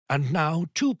And now,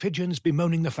 two pigeons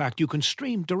bemoaning the fact you can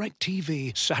stream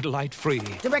DirecTV satellite-free.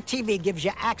 DirecTV gives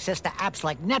you access to apps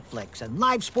like Netflix and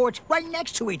live sports right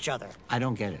next to each other. I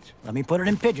don't get it. Let me put it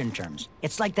in pigeon terms.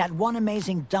 It's like that one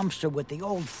amazing dumpster with the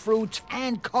old fruits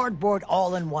and cardboard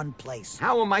all in one place.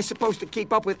 How am I supposed to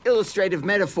keep up with illustrative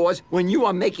metaphors when you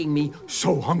are making me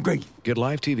so hungry? Get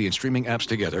live TV and streaming apps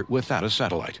together without a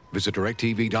satellite. Visit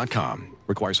DirecTV.com.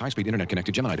 Requires high-speed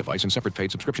internet-connected Gemini device and separate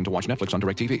paid subscription to watch Netflix on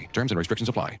DirecTV. Terms and restrictions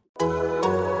apply. Donna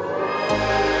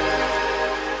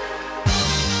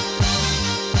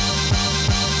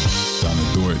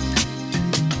Dort.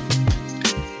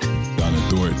 Donna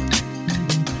Dort.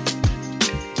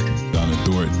 Donna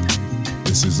Dort.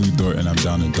 This is Lou Dort and I'm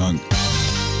down to dunk.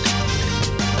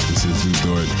 This is Lou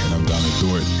Dort and I'm down to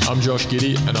Dort. I'm Josh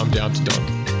Giddey and I'm down to dunk.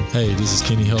 Hey, this is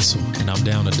Kenny Hustle and I'm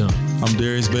down to dunk. I'm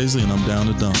Darius Baisley and I'm down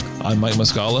to dunk. I'm Mike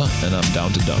Muscala and I'm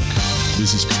down to dunk.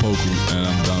 This is Poku and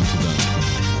I'm down to dunk.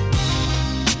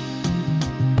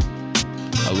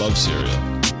 I love cereal.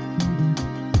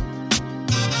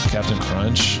 Captain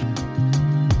Crunch,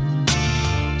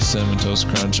 Cinnamon Toast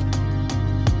Crunch,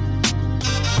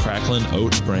 Cracklin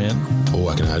Oat Bran. Oh,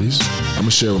 I can have these? I'm going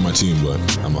to share with my team, but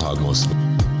I'm going to hog most of them.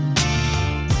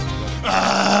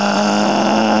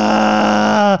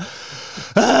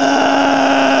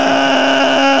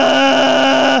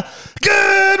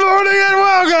 Good morning and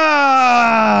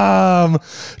welcome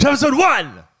to episode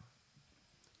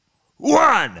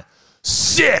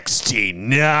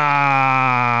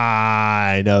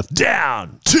 169 of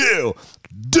Down to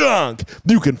Dunk.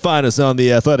 You can find us on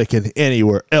The Athletic and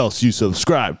anywhere else you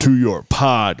subscribe to your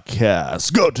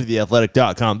podcast. Go to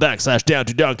theathletic.com/down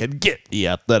to dunk and get The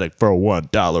Athletic for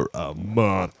 $1 a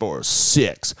month for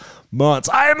 6 months.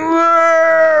 I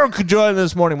am Luke, joined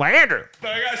this morning by Andrew.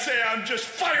 But I gotta say, I'm just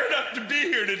fired up to be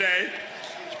here today.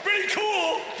 It's pretty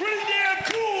cool, pretty damn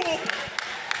cool.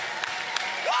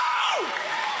 Woo!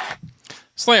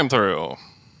 Slam through.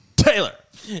 Taylor.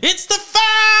 It's the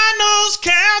finals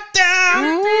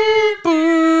countdown.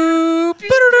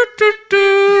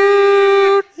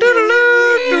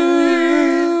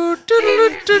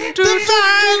 The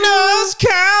finals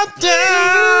countdown.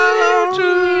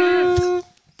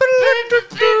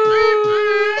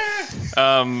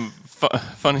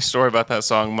 Funny story about that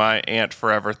song. My aunt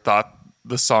forever thought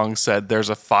the song said "There's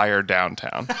a fire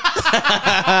downtown."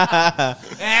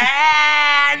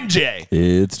 And Jay.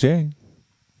 It's Jay.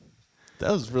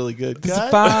 That was really good. It's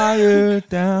a fire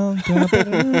down.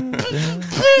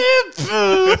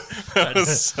 That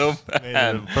was so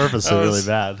bad. Purposely really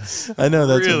bad. I know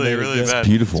that's really, what made really it good. bad.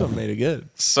 Beautiful. That's what made it good.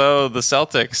 So the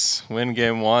Celtics win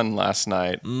Game 1 last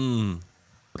night.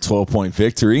 12-point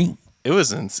victory. It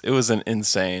was an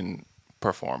insane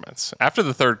performance. After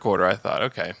the third quarter, I thought,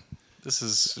 okay, this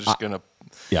is just gonna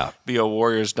be a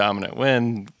Warriors dominant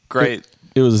win. Great.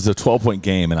 It was a 12-point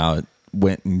game, and I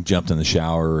went and jumped in the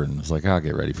shower and was like, I'll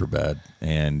get ready for bed,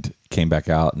 and came back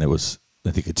out, and it was,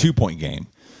 I think, a 2-point game.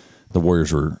 The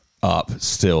Warriors were up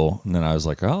still, and then I was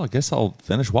like, oh, I guess I'll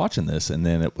finish watching this, and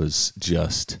then it was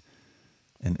just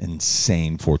an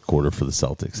insane fourth quarter for the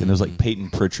Celtics, and it was like Peyton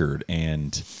Pritchard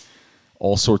and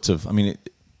all sorts of,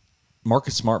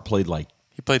 Marcus Smart played like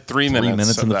he played 3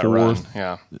 minutes in the that fourth. Run.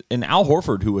 Yeah. And Al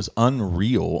Horford, who was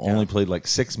unreal, only played like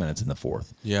 6 minutes in the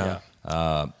fourth. Yeah.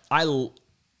 I've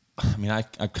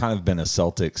kind of been a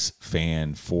Celtics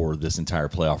fan for this entire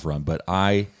playoff run, but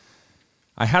I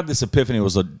had this epiphany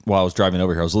while I was driving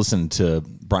over here. I was listening to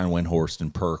Brian Windhorst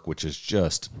and Perk, which is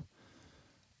just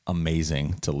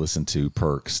amazing to listen to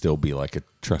Perk still be like a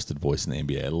trusted voice in the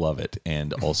NBA. I love it,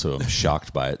 and also I'm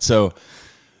shocked by it. So,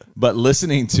 but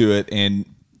listening to it, and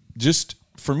just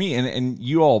for me, and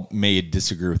you all may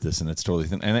disagree with this, and it's totally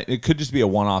thin, and it could just be a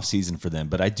one-off season for them,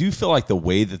 but I do feel like the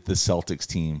way that the Celtics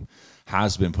team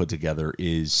has been put together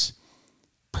is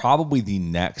probably the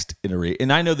next iteration.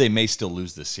 And I know they may still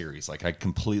lose this series. Like, I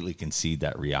completely concede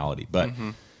that reality. But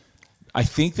I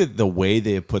think that the way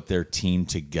they have put their team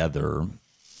together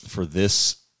for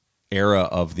this era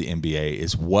of the NBA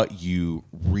is what you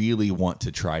really want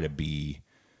to try to be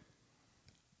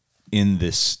in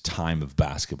this time of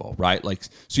basketball, right? Like,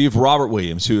 so you have Robert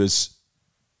Williams, who is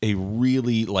a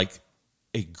really, like,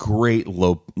 a great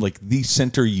the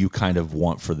center you kind of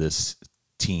want for this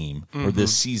team or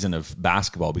this season of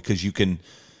basketball, because you can,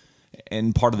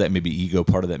 and part of that may be ego,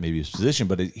 part of that may be his position,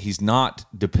 but he's not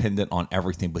dependent on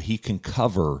everything, but he can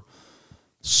cover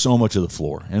so much of the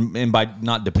floor. And by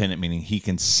not dependent, meaning he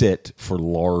can sit for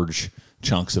large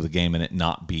chunks of the game and it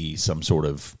not be some sort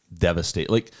of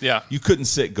devastating. Like, you couldn't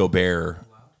sit Gobert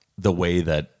the way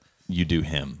that you do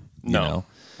him. You know?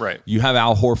 Right. You have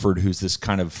Al Horford, who's this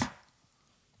kind of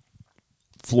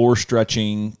floor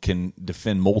stretching, can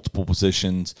defend multiple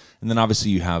positions, and then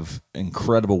obviously you have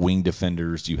incredible wing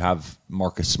defenders. You have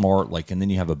Marcus Smart, and then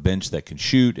you have a bench that can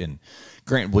shoot, and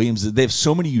Grant Williams. They have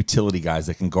so many utility guys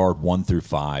that can guard 1 through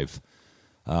 5.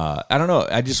 I don't know.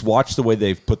 I just watched the way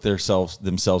they've put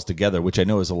themselves together, which I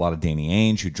know is a lot of Danny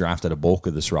Ainge, who drafted a bulk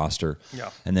of this roster. Yeah.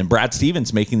 And then Brad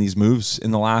Stevens making these moves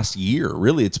in the last year.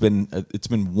 Really, it's been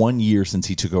 1 year since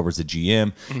he took over as a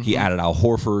GM. Mm-hmm. He added Al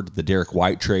Horford, the Derek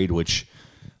White trade, which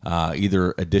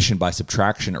either addition by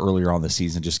subtraction earlier on the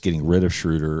season, just getting rid of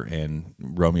Schroeder and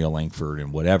Romeo Langford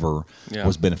and whatever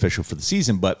was beneficial for the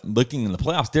season. But looking in the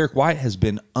playoffs, Derek White has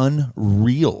been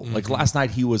unreal. Mm-hmm. Like last night,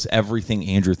 he was everything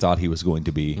Andrew thought he was going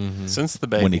to be since the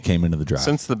baby. When he came into the draft.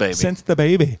 Since the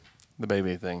baby. The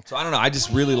baby thing. So I don't know. I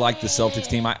just really like the Celtics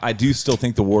team. I do still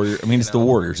think the Warriors. I mean, it's the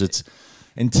Warriors. It's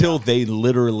until they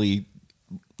literally,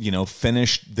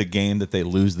 finish the game that they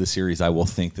lose the series, I will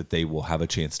think that they will have a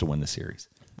chance to win the series.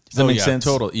 Does that make sense?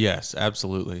 Total. Yes,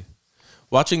 absolutely.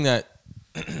 Watching that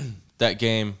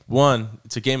game,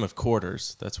 it's a game of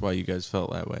quarters. That's why you guys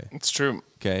felt that way. It's true.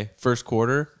 Okay. First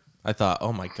quarter, I thought,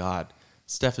 oh my God,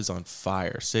 Steph is on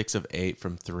fire. 6 of 8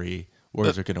 from 3.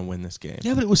 Warriors are going to win this game.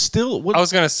 Yeah, but it was still. I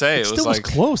was going to say it was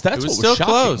close. That's what was shocking.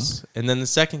 Close. And then the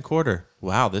second quarter,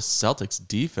 wow, this Celtics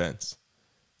defense.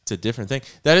 It's a different thing.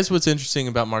 That is what's interesting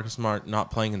about Marcus Smart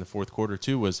not playing in the fourth quarter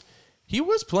too. Was he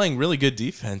was playing really good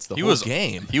defense the whole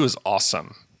game. He was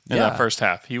awesome in that first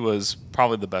half. He was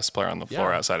probably the best player on the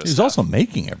floor outside of Steph. He was also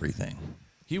making everything.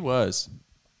 He was.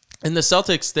 And the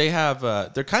Celtics, they have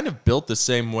they're kind of built the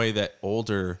same way that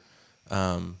older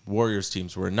Warriors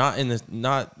teams were.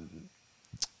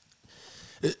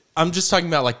 I'm just talking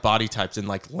about like body types and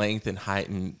like length and height,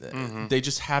 and they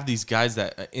just have these guys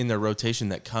that in their rotation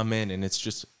that come in, and it's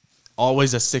just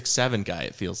always a 6'7" guy.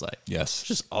 It feels like yes,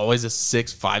 just always a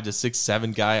 6'5" to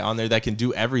 6'7" guy on there that can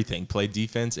do everything, play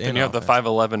defense and you have offense. the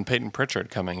 5'11" Peyton Pritchard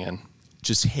coming in,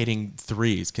 just hitting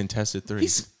threes, contested threes.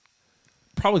 He's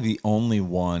probably the only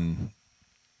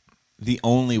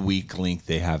weak link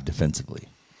they have defensively.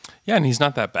 Yeah, and he's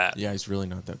not that bad. Yeah, he's really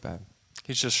not that bad.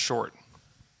 He's just short.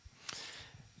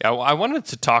 Yeah, well, I wanted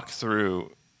to talk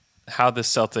through how the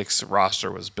Celtics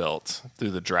roster was built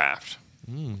through the draft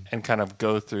and kind of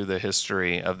go through the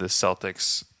history of the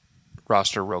Celtics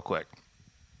roster real quick.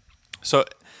 So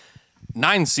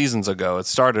 9 seasons ago, it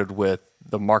started with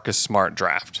the Marcus Smart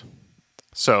draft.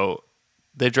 So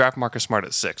they draft Marcus Smart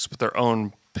at 6 with their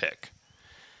own pick.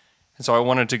 And so I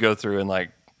wanted to go through and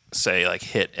say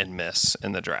hit and miss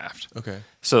in the draft. Okay.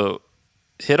 So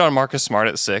hit on Marcus Smart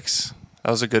at 6.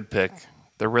 That was a good pick.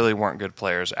 There really weren't good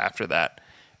players after that.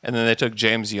 And then they took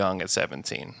James Young at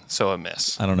 17. So a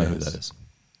miss. I don't know who that is.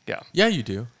 Yeah. Yeah, you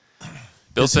do.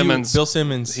 Bill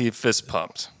Simmons. He fist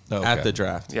pumped. At the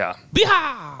draft. Yeah.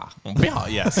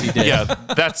 Yes, he did. Yeah,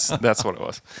 that's what it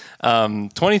was.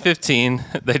 2015,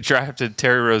 they drafted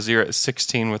Terry Rozier at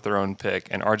 16 with their own pick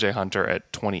and R.J. Hunter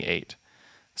at 28.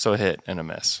 So a hit and a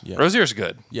miss. Yeah. Rozier's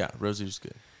good. Yeah, Rozier's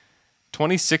good.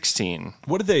 2016.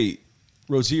 What did they...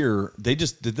 Rozier, did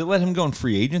they let him go in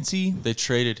free agency? They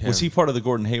traded him. Was he part of the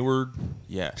Gordon Hayward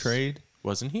trade?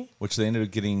 Wasn't he? Which they ended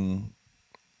up getting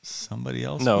somebody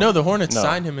else? No, the Hornets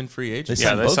signed him in free agency. They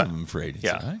signed both of them in free agency,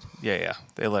 yeah. right? Yeah.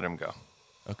 They let him go.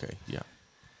 Okay, yeah.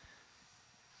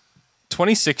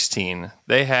 2016,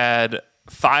 they had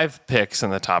 5 picks in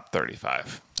the top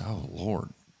 35. Oh, Lord.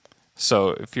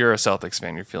 So if you're a Celtics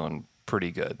fan, you're feeling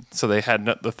pretty good. So they had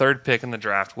the 3rd pick in the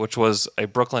draft, which was a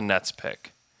Brooklyn Nets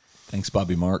pick. Thanks,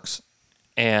 Bobby Marks.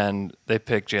 And they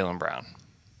picked Jaylen Brown.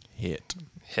 Hit.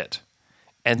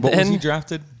 And what then was he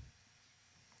drafted?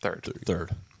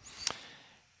 3rd.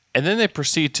 And then they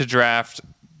proceed to draft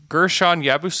Gershon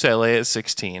Yabusele at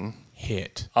 16.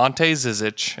 Hit. Ante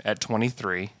Zizic at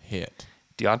 23. Hit.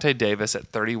 Deontay Davis at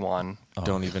 31.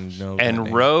 Don't even know.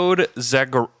 And Rode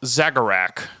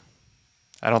Zagorak.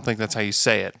 I don't think that's how you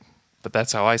say it, but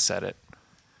that's how I said it.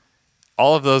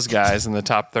 All of those guys in the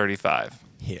top 35.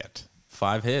 Hit.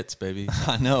 5 hits, baby.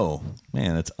 I know.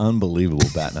 Man, that's unbelievable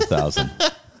batting 1,000.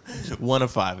 1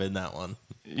 of 5 in that one.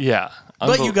 Yeah.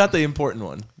 But you got the important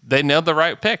one. They nailed the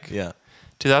right pick. Yeah.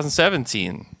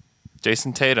 2017,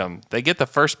 Jason Tatum. They get the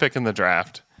 1st pick in the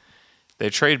draft.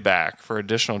 They trade back for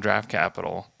additional draft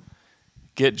capital,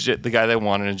 get the guy they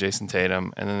wanted in Jason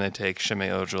Tatum, and then they take Shime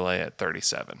Ojale at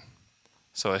 37.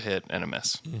 So a hit and a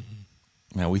miss.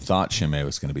 Mm-hmm. Man, we thought Shime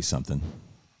was going to be something.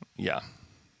 Yeah.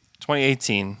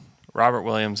 2018, Robert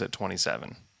Williams at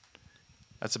 27.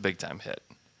 That's a big-time hit.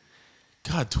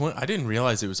 God, I didn't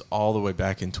realize it was all the way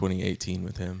back in 2018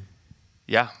 with him.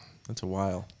 Yeah. That's a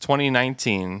while.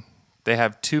 2019, they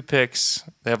have 2 picks.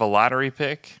 They have a lottery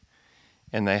pick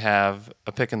and they have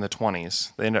a pick in the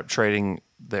 20s. They end up trading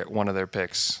one of their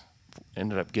picks,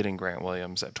 ended up getting Grant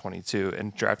Williams at 22,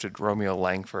 and drafted Romeo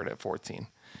Langford at 14.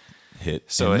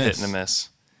 Hit and a miss.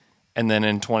 And then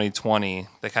in 2020,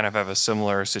 they kind of have a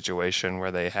similar situation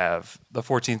where they have the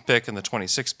 14th pick and the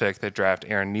 26th pick. They draft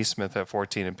Aaron Neesmith at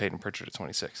 14 and Peyton Pritchard at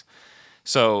 26.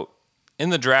 So in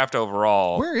the draft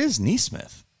overall... Where is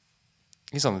Neesmith?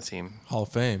 He's on the team. Hall of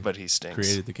Fame. But he stinks.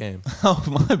 Created the game. Oh,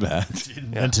 my bad.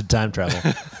 Invented time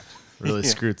travel. Really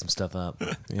screwed some stuff up.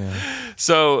 Yeah.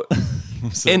 So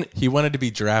and he wanted to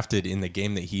be drafted in the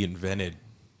game that he invented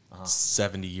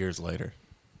 70 years later.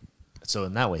 So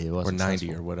in that way, he was or 90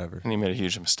 successful. or whatever. And he made a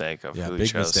huge mistake of who he big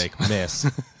chose. mistake. Miss.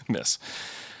 Miss.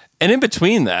 And in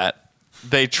between that,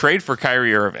 they trade for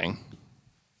Kyrie Irving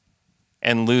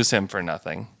and lose him for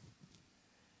nothing.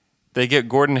 They get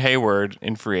Gordon Hayward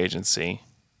in free agency.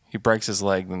 He breaks his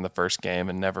leg in the first game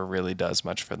and never really does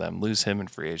much for them. Lose him in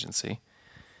free agency.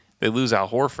 They lose Al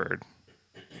Horford,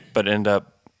 but end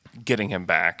up getting him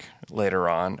back later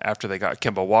on after they got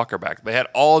Kemba Walker back. They had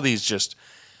all these just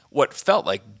what felt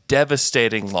like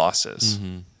devastating losses.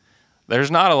 Mm-hmm.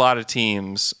 There's not a lot of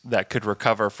teams that could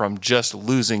recover from just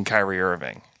losing Kyrie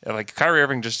Irving. Like Kyrie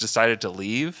Irving just decided to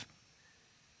leave.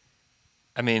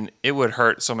 I mean, it would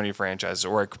hurt so many franchises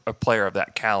or a player of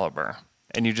that caliber,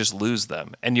 and you just lose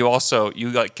them. And you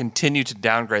continue to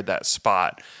downgrade that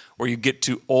spot where you get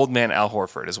to old man Al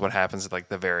Horford is what happens at like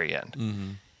the very end. Mm-hmm.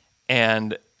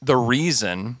 And the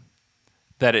reason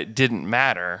that it didn't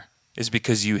matter is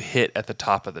because you hit at the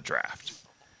top of the draft.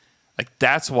 Like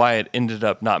that's why it ended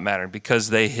up not mattering, because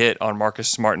they hit on Marcus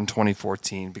Smart in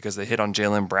 2014, because they hit on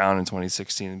Jaylen Brown in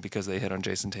 2016, and because they hit on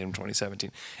Jason Tatum in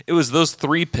 2017. It was those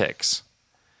 3 picks.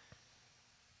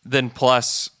 Then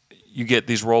plus you get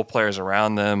these role players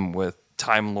around them with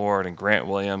Time Lord and Grant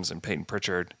Williams and Peyton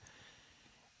Pritchard.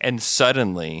 And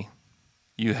suddenly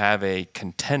you have a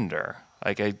contender,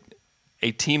 like a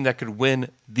team that could win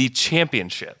the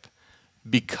championship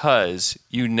because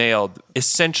you nailed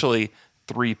essentially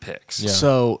 3 picks. Yeah.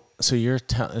 So you're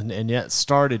and yet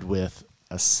started with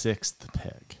a 6th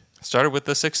pick. Started with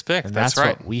the 6th pick. And that's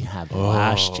right. What we had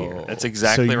last year. That's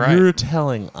exactly so right. So you're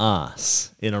telling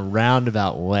us in a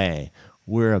roundabout way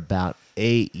we're about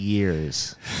 8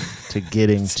 years to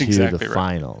getting to exactly the right.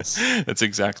 finals. That's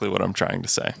exactly what I'm trying to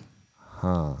say.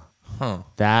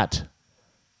 That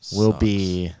will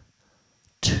be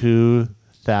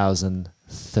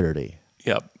 2030.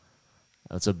 Yep.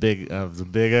 That's a big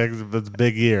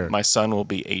year. My son will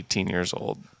be 18 years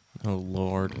old. Oh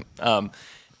Lord.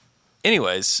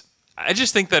 Anyways, I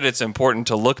just think that it's important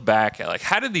to look back at like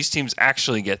how did these teams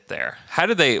actually get there?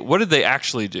 What did they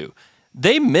actually do?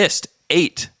 They missed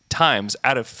 8 times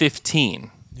out of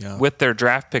 15 with their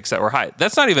draft picks that were high.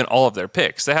 That's not even all of their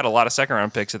picks. They had a lot of second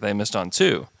round picks that they missed on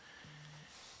too.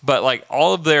 But like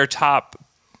all of their top,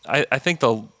 I think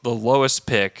the lowest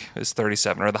pick is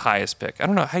 37 or the highest pick. I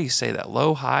don't know how you say that.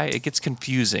 Low, high? It gets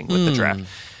confusing with the draft.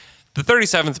 The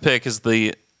 37th pick is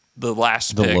the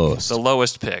last pick. The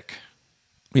lowest pick.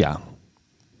 Yeah.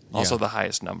 Also the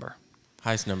highest number.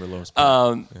 Highest number, lowest pick.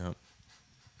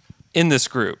 In this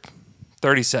group,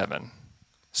 37.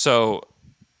 So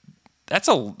that's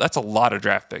a lot of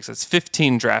draft picks. That's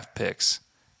 15 draft picks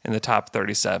in the top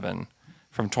 37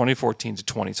 from 2014 to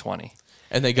 2020.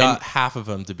 And they got half of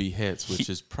them to be hits, which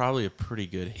is probably a pretty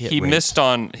good hit He rate. missed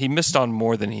on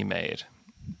more than he made.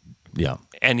 Yeah.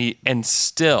 And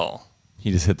still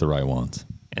he just hit the right ones.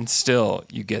 And still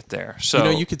you get there. So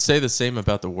you could say the same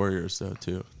about the Warriors though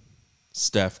too.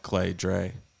 Steph, Clay,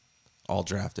 Dre, all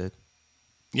drafted.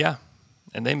 Yeah.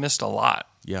 And they missed a lot.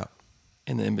 Yeah.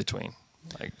 In the in-between.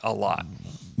 Like a lot.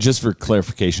 Just for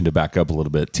clarification to back up a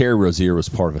little bit, Terry Rozier was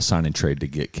part of a sign and trade to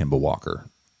get Kemba Walker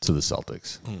to the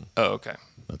Celtics. Oh, okay.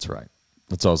 That's right.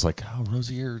 That's all I was like,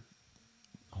 Rozier,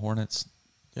 Hornets.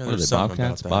 Yeah, What are there's they, something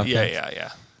Bobcats? about that. Bobcats?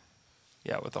 Yeah.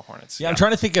 Yeah, with the Hornets. Yeah, I'm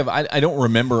trying to think of, I don't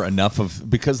remember enough of,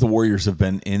 because the Warriors have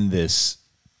been in this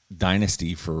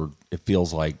dynasty for, it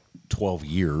feels like 12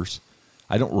 years.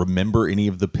 I don't remember any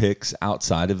of the picks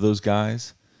outside of those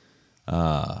guys.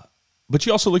 But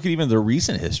you also look at even their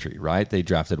recent history, right? They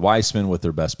drafted Weissman with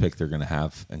their best pick they're going to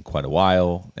have in quite a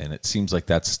while, and it seems like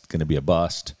that's going to be a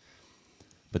bust.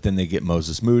 But then they get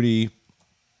Moses Moody.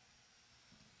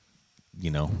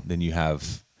 Then you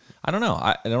have, I don't know.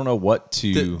 I don't know what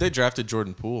to. They drafted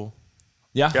Jordan Poole.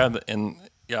 Yeah. In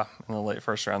the late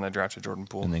first round, they drafted Jordan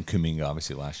Poole. And then Kuminga,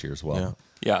 obviously, last year as well.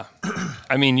 Yeah.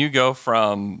 I mean, you go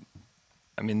from,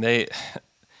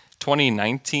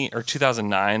 2019 or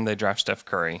 2009, they draft Steph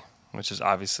Curry, which is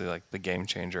obviously like the game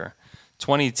changer.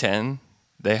 2010,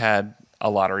 they had a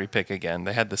lottery pick again.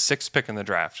 They had the 6th pick in the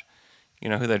draft. You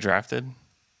know who they drafted?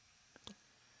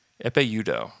 Epe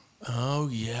Udoh. Oh,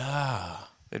 yeah.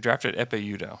 They drafted Epe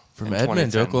Udoh. From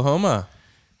Edmond, Oklahoma.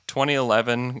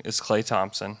 2011 is Klay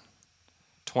Thompson.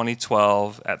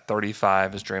 2012 at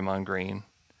 35 is Draymond Green.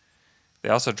 They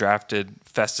also drafted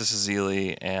Festus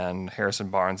Ezeli and Harrison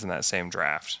Barnes in that same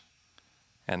draft.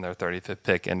 And their 35th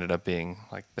pick ended up being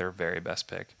like their very best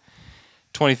pick.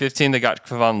 2015, they got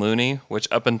Kevon Looney, which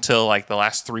up until like the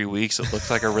last 3 weeks, it looked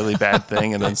like a really bad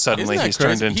thing. And then suddenly he's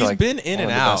turned into like been in one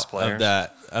and of the out best players.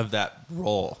 of that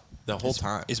role the whole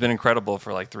time. He's been incredible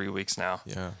for like 3 weeks now.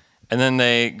 Yeah. And then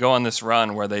they go on this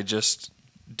run where they just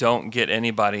don't get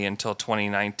anybody until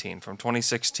 2019. From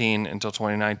 2016 until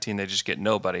 2019, they just get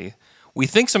nobody. We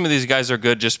think some of these guys are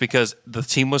good just because the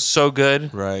team was so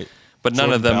good. Right. But none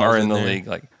Jordan of them Bell's are in in the there. league.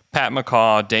 Like Pat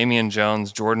McCaw, Damian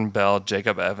Jones, Jordan Bell,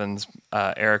 Jacob Evans,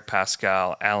 Eric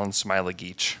Pascal, Alan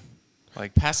Smiley-Geach.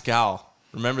 Like Pascal.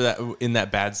 Remember that in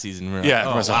that bad season? We're Yeah,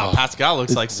 like, oh, wow, Pascal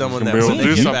looks like someone that He's when gonna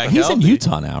they do get back He's in healthy.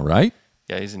 Utah now, right?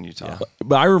 Yeah, he's in Utah.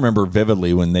 But I remember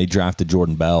vividly when they drafted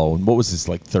Jordan Bell, and what was his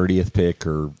like 30th pick,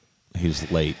 or he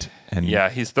was late. And Yeah,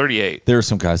 he's 38. there were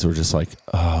some guys who were just like,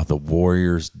 "Oh, the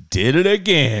Warriors did it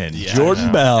again."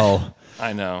 Jordan Bell.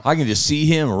 I know. I can just see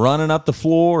him running up the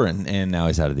floor, and now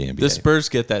he's out of the NBA. The Spurs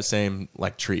get that same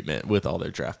like treatment with all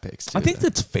their draft picks. Too, I think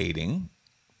that's fading.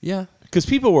 Yeah. Because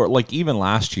people were like, even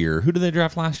last year, who did they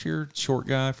draft last year? Short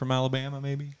guy from Alabama,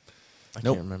 maybe? I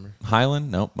can't remember.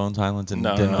 Highland? Nope. Bones Highland's in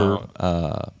No, Denver.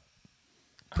 no.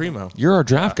 Primo. You're our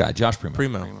draft guy, Josh Primo.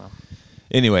 Primo.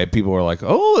 Anyway, people were like,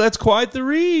 oh, that's quite the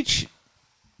reach.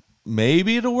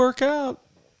 Maybe it'll work out.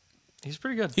 He's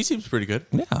pretty good. He seems pretty good.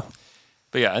 Yeah.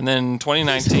 But yeah, and then 2019,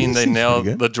 they Seems pretty nailed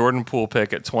good. the Jordan Poole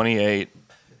pick at 28.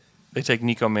 They take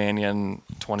Nico Mannion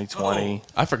 2020.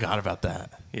 I forgot about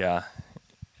that. Yeah.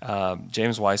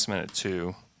 James Weissman at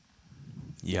 2.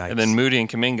 Yeah. And then Moody and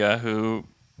Kuminga, who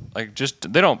like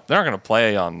just they're not going to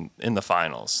play in the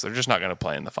finals. They're just not going to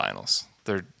play in the finals.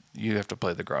 You have to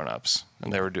play the grown-ups,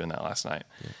 and they were doing that last night.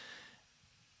 Yeah.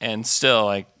 And still,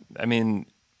 like, I mean,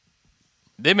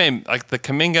 they made like the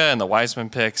Kuminga and the Weissman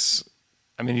picks.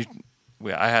 I mean,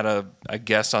 I had a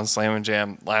guest on Slam and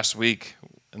Jam last week,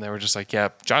 and they were just like, "Yeah,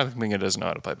 Jonathan Kuminga doesn't know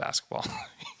how to play basketball."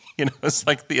 You know, it's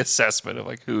like the assessment of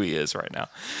like who he is right now,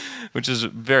 which is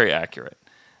very accurate.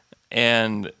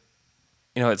 And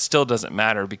you know, it still doesn't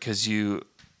matter because you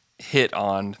hit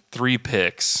on 3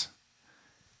 picks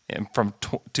from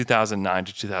 2009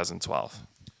 to 2012.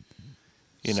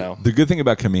 You know, The good thing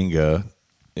about Kuminga,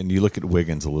 and you look at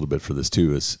Wiggins a little bit for this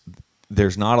too, is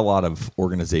there's not a lot of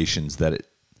organizations that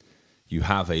you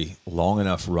have a long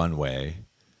enough runway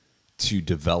to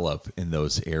develop in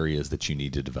those areas that you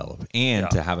need to develop, and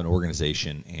to have an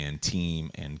organization and team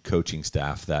and coaching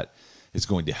staff that is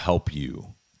going to help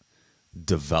you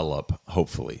develop,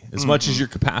 hopefully, as much as your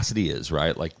capacity is,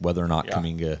 right? Like whether or not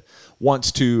Kuminga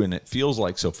wants to, and it feels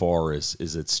like so far is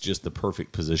it's just the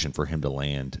perfect position for him to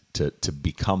land to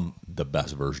become the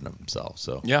best version of himself.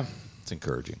 So yeah, it's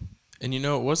encouraging. And you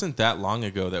know, it wasn't that long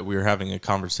ago that we were having a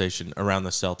conversation around the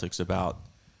Celtics about,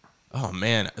 oh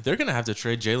man, they're going to have to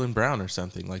trade Jaylen Brown or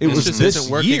something. Like It this was just this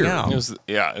isn't working year. out.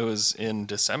 it was in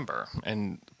December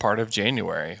and part of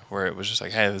January where it was just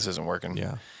like, hey, this isn't working.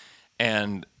 Yeah.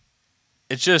 And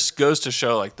it just goes to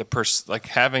show like like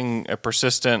having a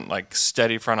persistent, like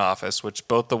steady front office, which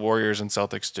both the Warriors and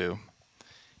Celtics do,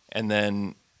 and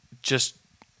then just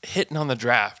hitting on the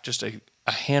draft just a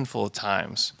handful of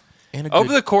times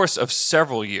over the course of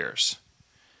several years.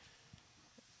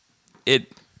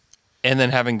 And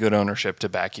then having good ownership to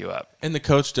back you up. And the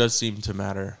coach does seem to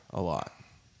matter a lot.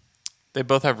 They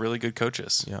both have really good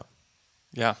coaches. Yeah.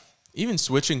 Yeah. Even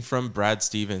switching from Brad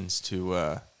Stevens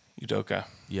to Udoka.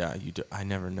 Yeah, I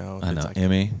never know. if I it's know. like-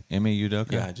 Ime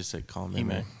Udoka. Yeah, I just said call him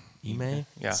Ime. Ime?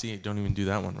 Yeah. See, don't even do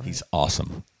that one right. He's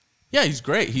awesome. Yeah, he's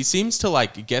great. He seems to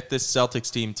like get this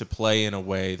Celtics team to play in a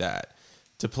way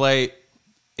to play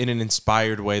in an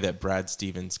inspired way that Brad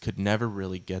Stevens could never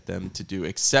really get them to do,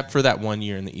 except for that one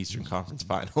year in the Eastern Conference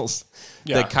Finals,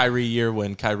 Yeah. the Kyrie year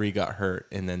when Kyrie got hurt,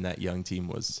 and then that young team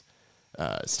was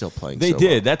still playing. They so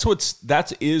did. well.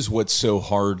 That is what's so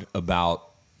hard about,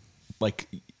 like,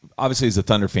 obviously as a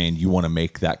Thunder fan, you want to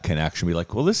make that connection. Be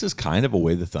like, well, this is kind of a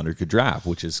way the Thunder could draft,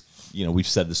 which is, you know, we've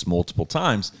said this multiple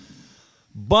times,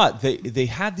 but they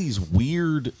had these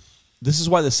weird. This is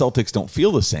why the Celtics don't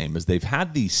feel the same, is they've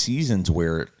had these seasons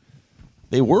where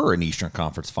they were in Eastern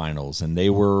Conference Finals and they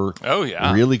were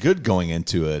really good going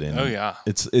into it. And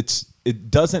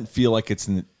it doesn't feel like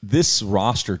this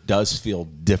roster does feel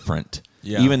different,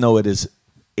 even though it is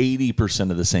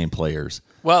 80% of the same players.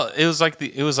 Well, it was like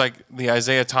the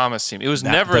Isaiah Thomas team. It was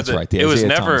That's right, the it was Isaiah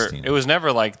never Thomas team. it was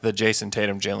never like the Jason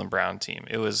Tatum, Jaylen Brown team.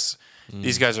 It was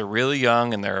These guys are really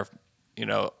young, and they're,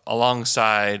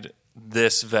 alongside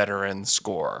this veteran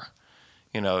scorer.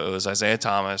 It was Isaiah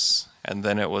Thomas, and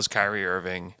then it was Kyrie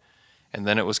Irving, and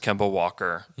then it was Kemba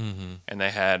Walker, and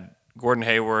they had Gordon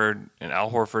Hayward and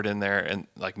Al Horford in there, and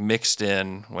like mixed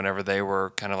in whenever they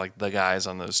were kind of like the guys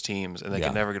on those teams, and they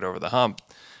could never get over the hump.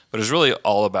 But it was really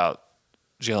all about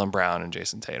Jaylen Brown and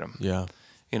Jason Tatum. Yeah.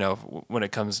 When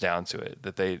it comes down to it,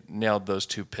 that they nailed those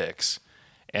 2 picks.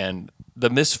 And the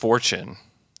misfortune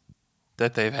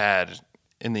that they've had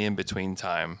in the in-between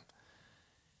time,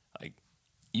 like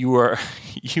you are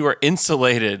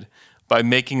insulated by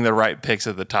making the right picks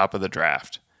at the top of the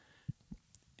draft.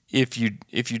 If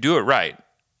you do it right,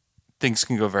 things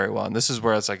can go very well. And this is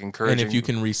where it's like encouraging. And if you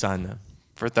can re-sign them.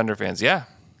 For Thunder fans, yeah.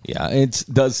 Yeah, it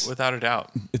does. Without a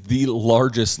doubt. The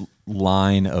largest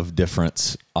line of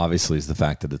difference, obviously, is the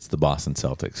fact that it's the Boston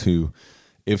Celtics, who,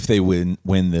 if they win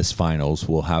this finals,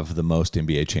 will have the most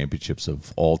NBA championships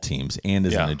of all teams and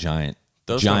is in a giant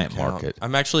market.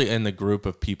 I'm actually in the group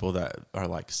of people that are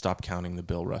like, stop counting the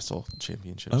Bill Russell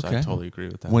championships. Okay. I totally agree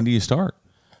with that. When do you start?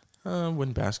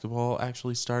 When basketball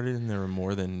actually started and there were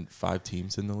more than 5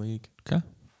 teams in the league. Okay.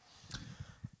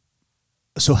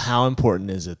 So how important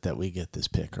is it that we get this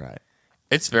pick right?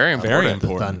 It's very important. Very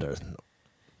important. The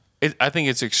Thunder. I think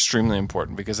it's extremely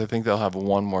important because I think they'll have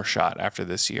one more shot after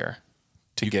this year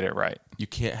to get it right. You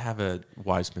can't have a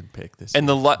Wiseman pick this And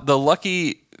year. the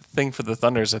lucky thing for the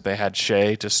Thunder is that they had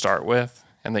Shea to start with,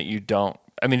 and that you don't.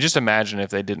 I mean, just imagine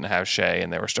if they didn't have Shea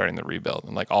and they were starting the rebuild,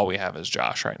 and like all we have is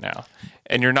Josh right now,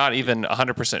 and you're not even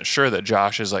 100% sure that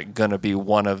Josh is like going to be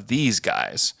one of these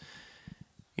guys.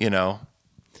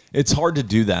 It's hard to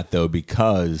do that though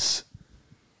because,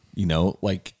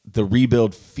 like the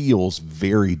rebuild feels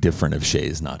very different if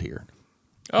Shea's not here.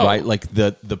 Oh. Right? Like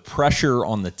the pressure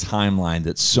on the timeline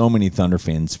that so many Thunder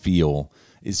fans feel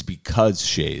is because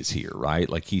Shea is here, right?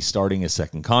 Like he's starting a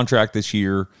second contract this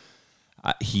year.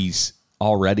 He's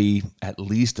already at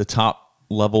least a top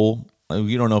level.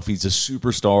 You don't know if he's a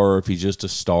superstar or if he's just a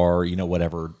star,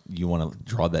 whatever you want to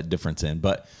draw that difference in.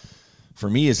 But for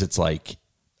me, it's like,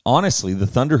 honestly, the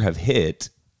Thunder have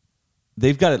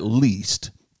they've got at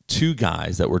least 2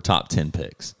 guys that were top 10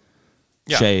 picks.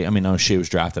 Yeah. Shea, I know Shea was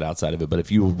drafted outside of it, but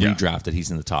if you redrafted,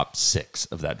 he's in the top 6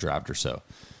 of that draft or so.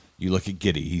 You look at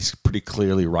Giddey, he's pretty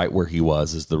clearly right where he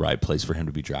was is the right place for him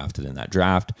to be drafted in that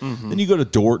draft. Mm-hmm. Then you go to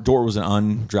Dort. Dort was an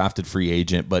undrafted free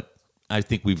agent, but I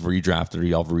think we've redrafted, or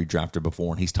y'all have redrafted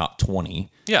before, and he's top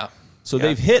 20. Yeah. So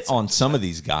they've hit on some of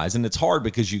these guys, and it's hard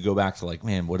because you go back to like,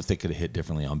 man, what if they could have hit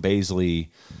differently on Baisley?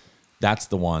 That's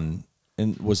the one.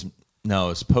 And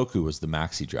Poku was the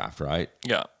Maxey draft, right?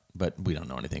 Yeah. But we don't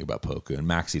know anything about Poku, and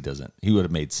Maxey doesn't. He would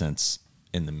have made sense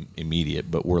in the immediate,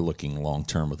 but we're looking long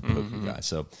term with the Poku guy.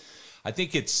 So I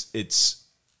think it's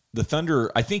the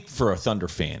Thunder. I think for a Thunder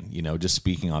fan, just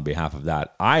speaking on behalf of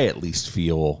that, I at least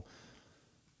feel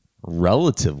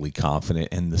relatively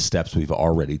confident in the steps we've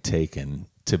already taken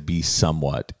to be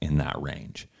somewhat in that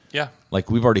range. Yeah.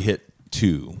 Like we've already hit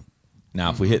 2. Now,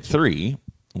 if we hit 3,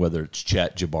 whether it's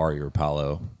Chet, Jabari, or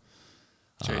Paolo.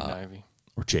 Jaden Ivey.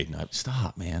 Or Jaden Ivey.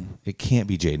 Stop, man. It can't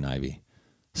be Jaden Ivey.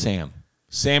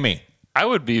 Sammy. I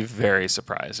would be very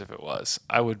surprised if it was.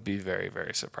 I would be very,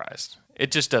 very surprised. It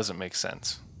just doesn't make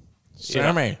sense.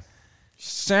 Sammy.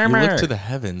 Sammy. You look to the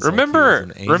heavens.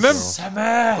 Remember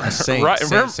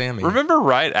Sammy. Remember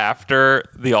right after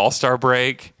the All-Star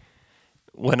break,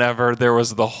 whenever there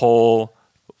was the whole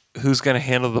who's going to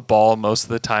handle the ball most of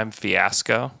the time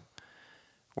fiasco,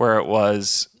 where it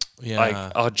was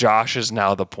Josh is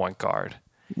now the point guard.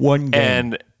 One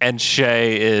game. And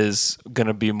Shea is going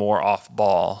to be more off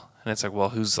ball. And it's like, well,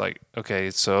 who's like,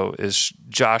 okay, so is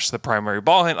Josh the primary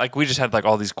ball handler? Like, we just had like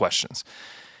all these questions.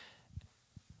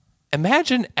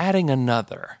 Imagine adding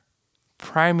another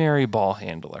primary ball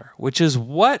handler, which is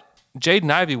what Jaden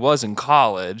Ivey was in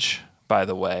college, by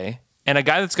the way, and a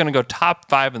guy that's going to go top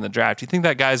 5 in the draft. You think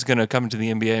that guy's going to come into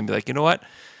the NBA and be like, you know what?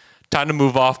 Time to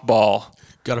move off ball.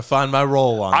 Got to find my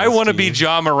role on. I want to be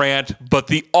Ja Morant, but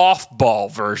the off-ball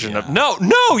version of no,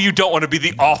 you don't want to be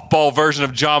the off-ball version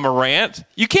of Ja Morant.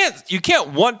 You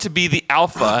can't want to be the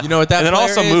alpha. You know what that? And then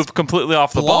also move completely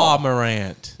off the ball.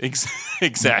 Morant.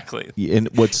 Exactly. And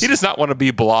he does not want to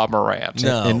be Blah Morant.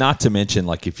 No. And not to mention,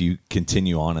 like, if you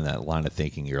continue on in that line of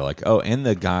thinking, you're like, oh, and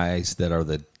the guys that are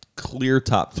the clear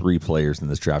top 3 players in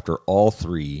this draft are all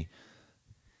 3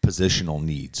 positional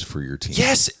needs for your team.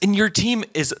 Yes, and your team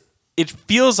is. It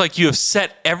feels like you have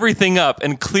set everything up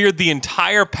and cleared the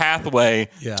entire pathway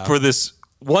for this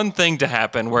one thing to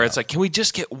happen where it's like, can we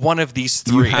just get one of these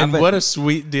 3? And what a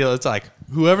sweet deal. It's like,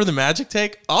 whoever the Magic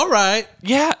take, all right.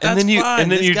 Yeah. And then you fine.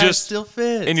 and then this you guy just still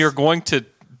fits. And you're going to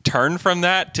turn from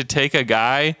that to take a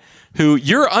guy who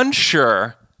you're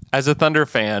unsure as a Thunder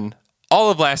fan all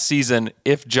of last season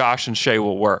if Josh and Shea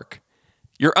will work.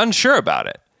 You're unsure about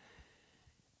it.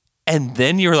 And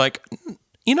then you're like,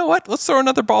 you know what? Let's throw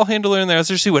another ball handler in there. Let's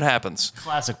just see what happens.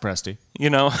 Classic Presty. You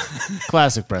know?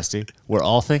 Classic Presty. We're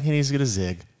all thinking he's going to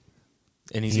zig.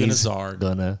 And he's going to zarg.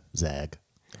 Gonna zag.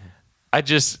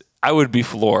 I would be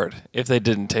floored if they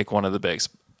didn't take one of the bigs.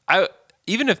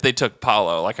 Even if they took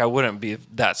Paolo, like I wouldn't be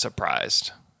that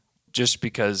surprised. Just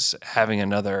because having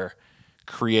another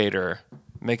creator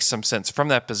makes some sense from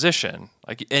that position.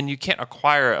 Like, and you can't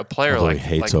acquire a player Although like he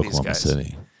hates these Oklahoma guys.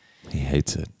 City. He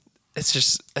hates it. It's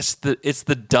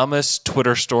the dumbest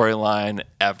Twitter storyline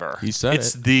ever. He said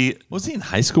it's it. the Was he in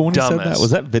high school when he said that? dumbest.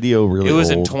 Was that video really It was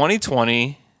old? in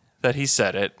 2020 that he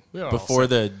said it. Before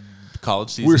the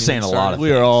college season. We were saying a lot of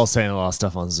We were all saying a lot of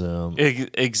stuff on Zoom.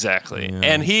 Exactly.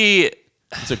 And he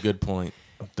That's a good point.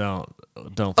 Don't.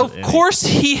 Of course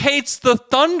he hates the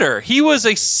Thunder. He was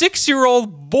a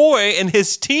 6-year-old boy and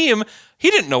his team, he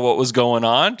didn't know what was going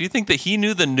on. Do you think that he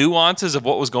knew the nuances of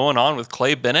what was going on with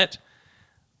Clay Bennett?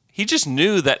 He just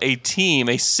knew that a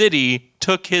city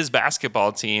took his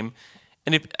basketball team.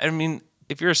 And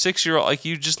if you're a 6-year-old, like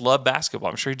you just love basketball.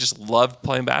 I'm sure he just loved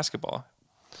playing basketball.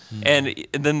 And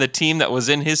then the team that was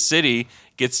in his city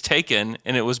gets taken,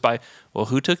 and it was by, well,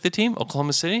 who took the team?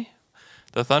 Oklahoma City?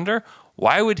 The Thunder?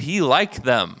 Why would he like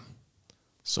them?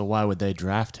 So why would they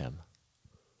draft him?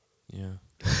 Yeah.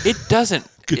 It doesn't.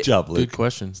 Good job, Luke. Good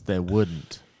questions. They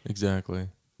wouldn't. Exactly.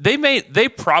 They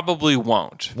probably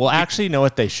won't. Well, actually, you know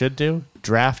what they should do?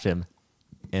 Draft him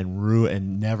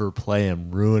and never play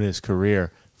him, ruin his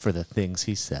career for the things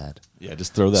he said. Yeah,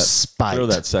 just throw that Spite. Throw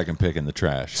that second pick in the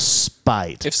trash.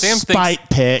 Spite. If Sam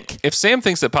pick. If Sam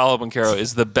thinks that Paolo Banchero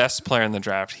is the best player in the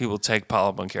draft, he will take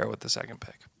Paolo Banchero with the second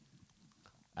pick.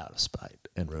 Out of spite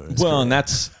and ruin his Well, career. and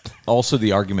that's also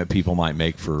the argument people might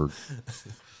make for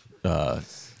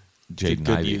Jaden Good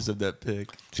Ivey. use of that pick.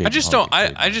 I just don't.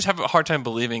 I just have a hard time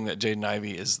believing that Jaden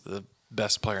Ivey is the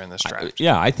best player in this draft.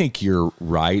 Yeah, I think you're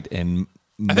right, and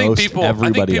I think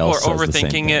everybody people are else says the same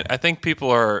overthinking thing. it. I think people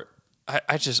are.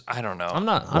 I don't know. I'm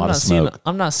not lot of seeing. smoke.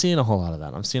 I'm not seeing a whole lot of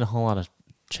that. I'm seeing a whole lot of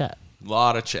chat.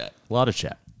 Lot of chat. A lot of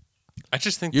chat. I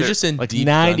just think You're they're- just in Like deep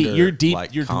 90. Thunder, You're deep.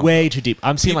 like, You're combo. way too deep.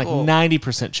 I'm seeing People- like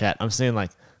 90% chat. I'm seeing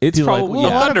like It's people probably- like, well,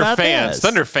 yeah. what Thunder about fans. this?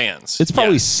 Thunder fans. It's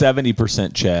probably Yeah.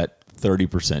 70% Chet,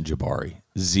 30% Jabari,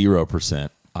 0%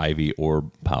 Ivy or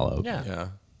Paolo. Yeah. Yeah.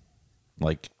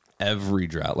 Like every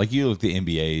draft. Like you look at the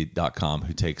NBA.com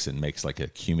who takes and makes like a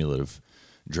cumulative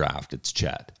draft. It's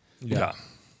Chet. Yeah.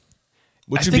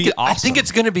 Which I would think be I awesome. think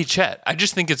it's going to be Chet. I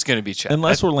just think it's going to be Chet.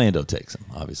 Unless Orlando takes him,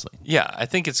 obviously. Yeah, I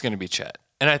think it's going to be Chet.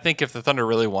 And I think if the Thunder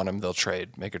really want him, they'll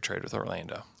make a trade with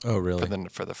Orlando. Oh, really?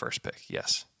 For the first pick,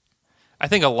 yes. I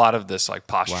think a lot of this like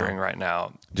posturing right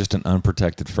now. Just an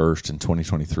unprotected first in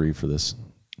 2023 for this.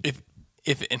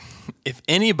 If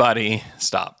anybody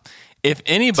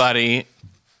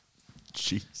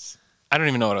Jeez. I don't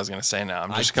even know what I was going to say now.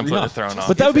 I'm just completely thrown off.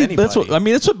 But that would be that's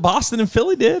what Boston and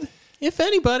Philly did. If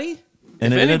anybody.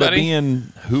 And If it ended up anybody.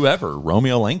 being whoever,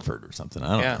 Romeo Langford or something. I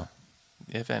don't know.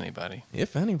 If anybody.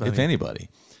 If anybody. If anybody.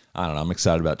 I don't know. I'm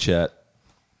excited about Chet.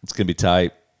 It's going to be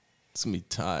tight. It's going to be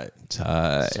tight.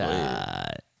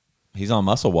 Tight. He's on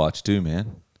Muscle Watch too,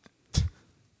 man.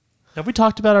 Have we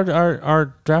talked about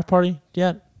our draft party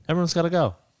yet? Everyone's got to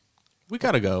go. We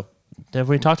got to go. Have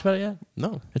we talked about it yet?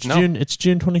 No. It's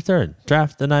June 23rd.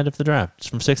 Draft the night of the draft. It's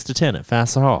from 6 to 10 at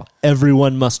Fassler Hall.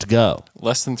 Everyone must go.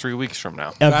 Less than 3 weeks from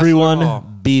now.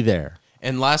 Everyone be there.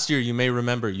 And last year, you may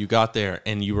remember, you got there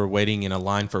and you were waiting in a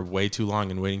line for way too long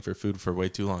and waiting for food for way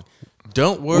too long.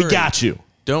 Don't worry. We got you.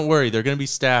 Don't worry. They're going to be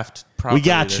staffed properly. We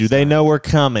got you. this They time. know we're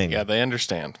coming. Yeah, they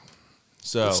understand.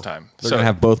 So this time. They're going to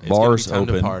have both it's gonna bars be time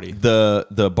to open. party.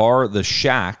 The bar, the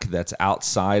shack that's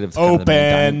outside of kind of the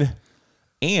main dining- Open.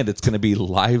 and it's going to be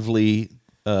lively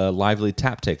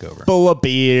tap takeover. Full of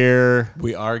beer.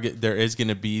 We are. There is going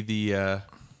to be the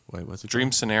what's it?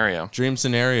 Dream scenario. Dream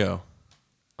scenario.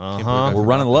 We're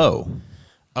running low.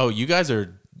 Oh, you guys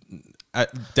are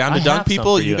down to I dunk have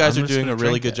people. some for You you. guys I'm are just doing a gonna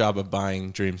really drink good it. job of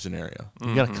buying Dream scenario.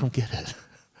 You got to come get it.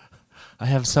 I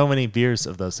have so many beers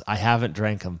of those. I haven't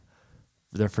drank them.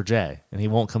 They're for Jay, and he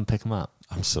won't come pick them up.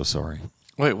 I'm so sorry.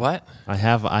 Wait, what? I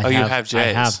have. you have J's. I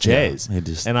have J's, Yeah, it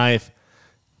just- and I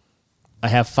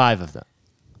have 5 of them.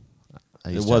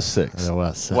 It was 6. There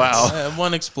was 6. Wow.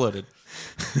 One exploded.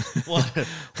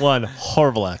 One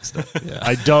horrible accident.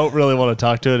 I don't really want to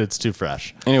talk to it. It's too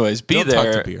fresh. Anyways, be Don't talk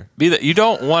there. to beer. Be there. You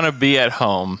don't want to be at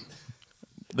home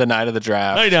the night of the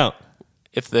draft. No, you don't.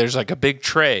 if there's like a big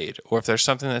trade or if there's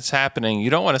something that's happening, you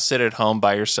don't want to sit at home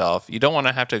by yourself. You don't want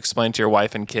to have to explain to your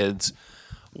wife and kids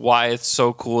why it's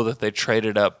so cool that they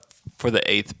traded up for the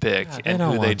 8th pick and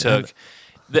who they took.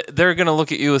 They're going to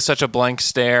look at you with such a blank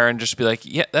stare and just be like,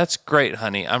 yeah, that's great,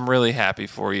 honey. I'm really happy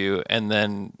for you. And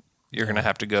then you're going to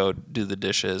have to go do the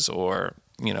dishes or,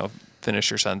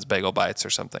 finish your son's bagel bites or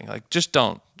something. Like, just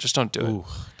don't do it. Ooh,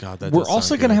 God, that We're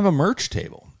also going to have a merch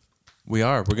table. We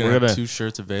are. We're gonna have 2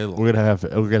 shirts available. We're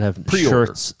gonna have Pre-order.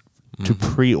 shirts to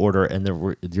pre-order, and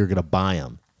then you're gonna buy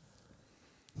them.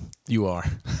 You are.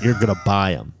 You're gonna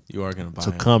buy them. You are gonna buy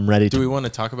So them. come ready. Do we want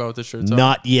to talk about what the shirts are?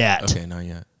 Not yet. Okay, not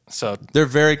yet. So they're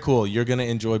very cool. You're gonna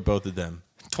enjoy both of them.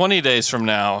 20 days from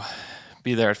now,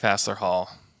 be there at Fassler Hall.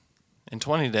 In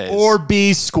 20 days. Or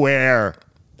be square.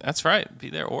 That's right. Be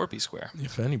there or be square.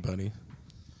 If anybody.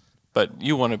 But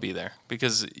you want to be there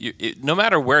because no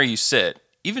matter where you sit,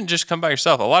 even just come by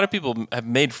yourself. A lot of people have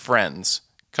made friends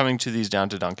coming to these Down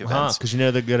to Dunk events. Because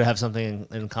they're going to have something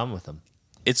in common with them.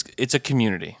 It's a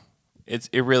community. It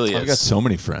really is. I've got so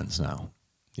many friends now.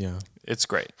 Yeah. It's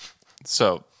great.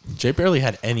 So Jay barely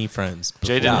had any friends.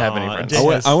 Jay didn't have any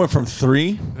friends. I went from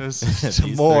 3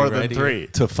 to more than 3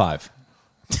 to 5.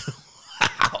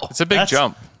 Wow. It's a big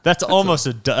jump. That's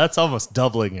almost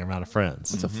doubling your amount of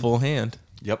friends. It's a full hand.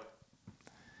 Yep.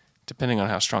 Depending on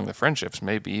how strong the friendships,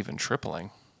 maybe even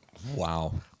tripling.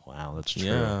 Wow, that's true.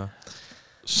 Yeah.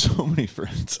 So many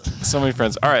friends. So many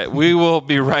friends. All right, we will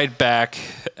be right back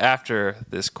after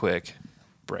this quick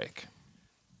break.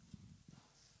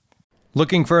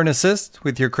 Looking for an assist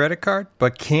with your credit card,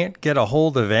 but can't get a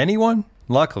hold of anyone?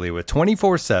 Luckily, with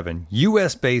 24/7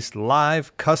 US-based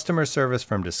live customer service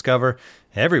from Discover,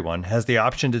 everyone has the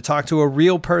option to talk to a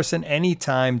real person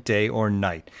anytime, day or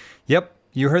night. Yep,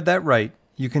 you heard that right.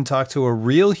 You can talk to a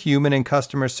real human in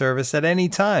customer service at any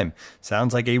time.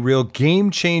 Sounds like a real game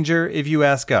changer if you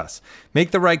ask us. Make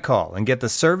the right call and get the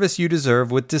service you deserve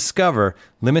with Discover.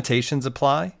 Limitations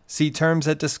apply. See terms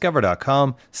at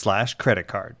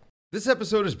discover.com/creditcard. This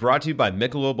episode is brought to you by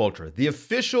Michelob Ultra, the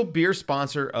official beer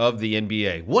sponsor of the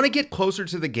NBA. Want to get closer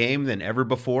to the game than ever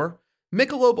before?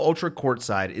 Michelob Ultra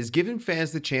Courtside is giving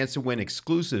fans the chance to win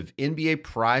exclusive NBA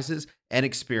prizes and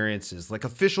experiences like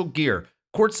official gear,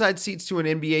 courtside seats to an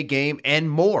NBA game,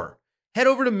 and more. Head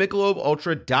over to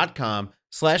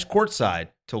MichelobUltra.com/courtside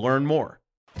to learn more.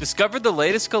 Discover the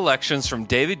latest collections from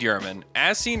David Yurman,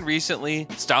 as seen recently,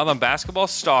 styled on basketball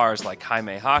stars like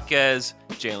Jaime Jaquez,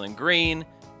 Jalen Green,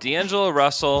 D'Angelo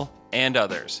Russell, and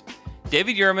others.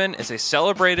 David Yurman is a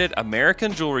celebrated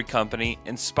American jewelry company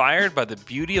inspired by the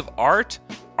beauty of art,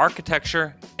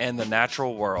 architecture, and the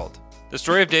natural world. The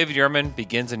story of David Yurman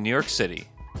begins in New York City,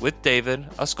 with David,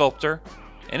 a sculptor,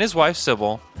 and his wife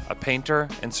Sybil, a painter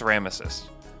and ceramicist.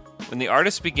 When the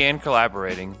artists began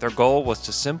collaborating, their goal was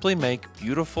to simply make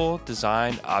beautiful,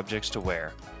 designed objects to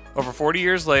wear. Over 40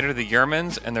 years later, the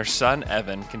Yurmans and their son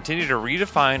Evan continue to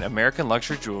redefine American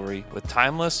luxury jewelry with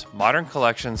timeless, modern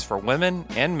collections for women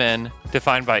and men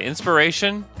defined by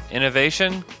inspiration,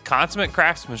 innovation, consummate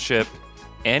craftsmanship,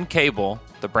 and Cable,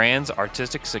 the brand's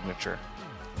artistic signature.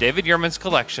 David Yurman's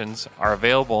collections are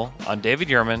available on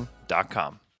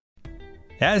davidyurman.com.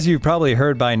 As you've probably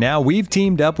heard by now, we've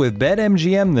teamed up with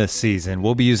BetMGM this season.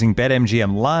 We'll be using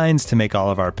BetMGM lines to make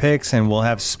all of our picks, and we'll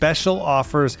have special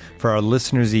offers for our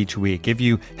listeners each week. If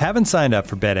you haven't signed up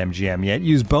for BetMGM yet,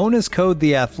 use bonus code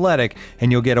The Athletic,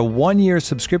 and you'll get a 1-year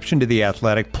subscription to The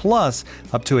Athletic, plus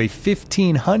up to a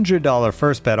 $1,500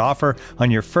 first bet offer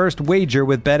on your first wager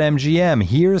with BetMGM.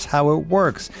 Here's how it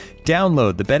works.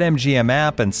 Download the BetMGM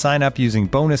app and sign up using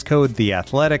bonus code The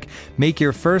Athletic. Make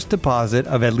your first deposit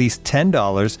of at least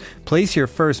 $10. Place your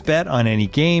first bet on any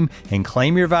game and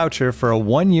claim your voucher for a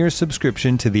 1-year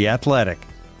subscription to The Athletic.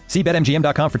 See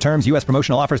BetMGM.com for terms. U.S.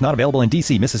 promotional offers not available in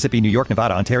D.C., Mississippi, New York,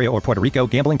 Nevada, Ontario, or Puerto Rico.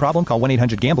 Gambling problem? Call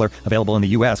 1-800-GAMBLER. Available in the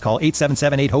U.S. Call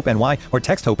 877-8-HOPE-NY or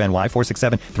text HOPE-NY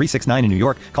 467-369 in New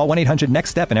York. Call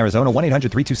 1-800-NEXT-STEP in Arizona.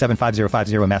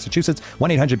 1-800-327-5050 in Massachusetts.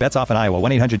 1-800-BETS-OFF in Iowa.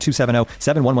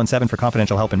 1-800-270-7117 for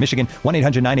confidential help in Michigan.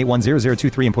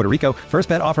 1-800-981-0023 in Puerto Rico. First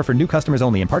bet offer for new customers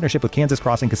only in partnership with Kansas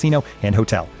Crossing Casino and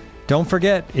Hotel. Don't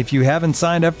forget, if you haven't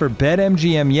signed up for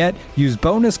BetMGM yet, use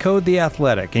bonus code The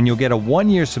Athletic, and you'll get a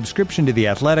 1-year subscription to The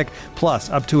Athletic, plus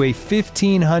up to a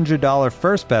 $1,500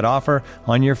 first bet offer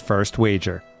on your first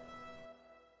wager.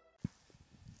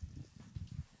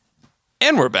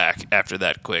 And we're back after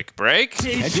that quick break.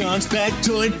 John's back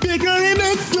toy bigger in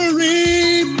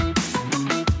victory.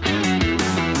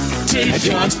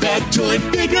 John's back toy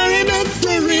bigger in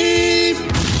victory.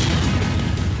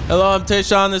 Hello, I'm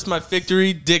Tayshawn. This is my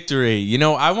Victory Dictory. You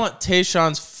know, I want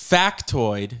Tayshawn's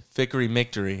factoid, Victory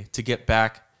Mictory, to get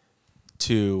back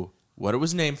to what it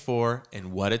was named for,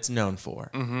 and what it's known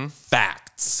for. Mm-hmm.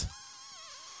 Facts.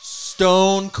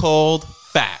 Stone cold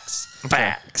facts.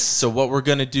 Facts. So what we're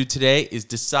going to do today is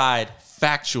decide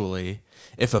factually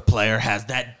if a player has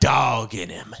that dog in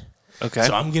him. Okay.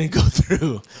 So I'm going to go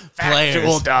through Factual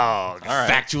players. dogs. All right.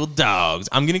 Factual dogs.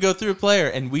 I'm going to go through a player,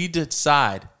 and we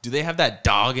decide, do they have that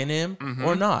dog in him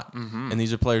or not? And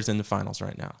these are players in the finals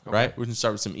right now, right? We're going to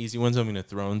start with some easy ones. I'm going to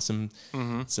throw in some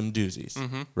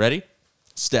doozies. Ready?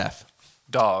 Steph.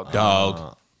 Dog.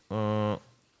 Dog. What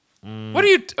are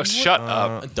you? Shut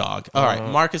up. A dog. All right.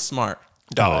 Marcus Smart.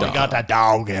 Dog. He got that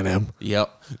dog in him.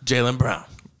 Yep. Jaylen Brown.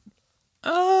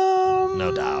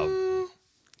 No dog.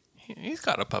 He's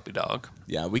got a puppy dog.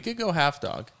 Yeah, we could go half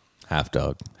dog. Half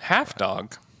dog. Half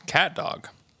dog. Cat dog.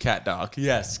 Cat dog.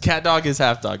 Yes. Cat dog is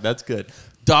half dog. That's good.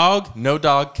 Dog, no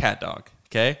dog, cat dog.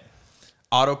 Okay.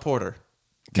 Otto Porter.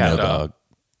 Cat No dog. dog.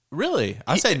 Really?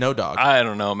 I say no dog. I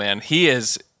don't know, man. He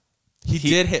is. He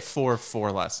did hit 4 of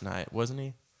 4 last night, wasn't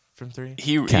he? From 3?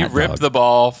 He Cat ripped dog. the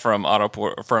ball from Otto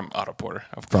Porter. From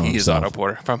he is himself. Otto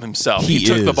Porter. From himself. He He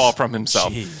took the is. ball from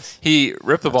himself. Jeez. He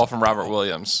ripped the ball from Robert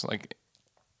Williams. Like,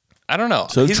 I don't know.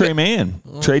 So He's Trey got- Mann.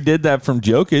 Trey did that from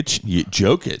Jokic.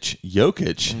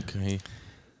 Jokic. Okay.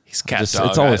 He's cat Just- dog.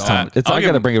 it's always time. I'll I give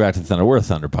got to him- bring it back to Thunder. We're a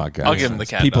Thunder podcast. I'll give him the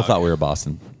cat People dog. thought we were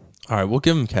Boston. All right, we'll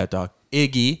give him cat dog.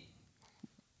 Iggy.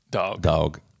 Dog.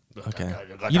 Dog. Okay.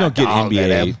 You don't get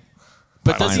NBA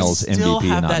But does he finals still MVP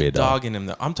have not be a that dog. dog in him,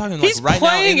 though? I'm talking like He's right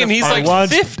playing now. and he's like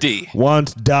Once- 50.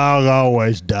 Once dog,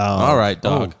 always dog. All right,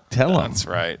 dog. Tell him. That's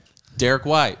right. Derek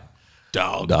White.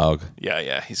 Dog. Dog.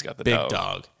 Yeah. He's got the Big dog.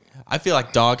 dog. I feel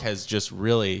like dog has just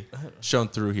really shown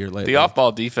through here lately. The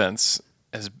off-ball defense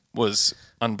was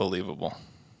unbelievable.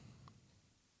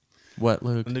 What,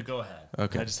 Luke? Go ahead.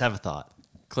 Okay. I just have a thought.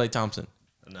 Clay Thompson.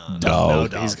 No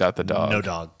Dog. dog. He's got the dog. No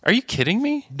dog. Are you kidding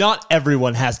me? Not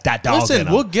everyone has that dog in Listen,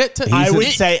 him. we'll get to. I would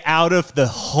say out of the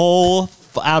whole,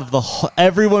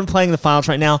 everyone playing the finals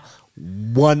right now,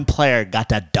 one player got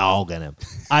that dog in him.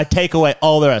 I take away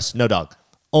all the rest. No dog.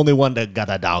 Only one that got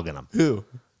that dog in him. Who?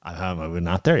 We're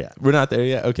not there yet. We're not there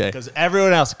yet. Okay. Because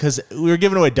everyone else, because we were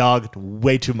giving away dog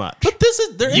way too much. But this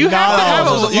is there. You is have to dogs. have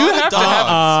There's a. You lot of have to dogs.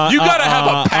 have. You gotta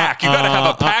have a pack. You gotta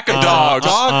have a pack of dogs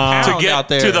dog to pound get out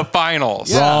there. to the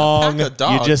finals. Yeah. Wrong. pack of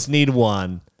dogs. You just need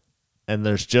one, and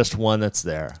there's just one that's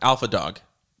there. Alpha dog.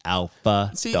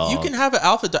 Alpha See, dog. you can have an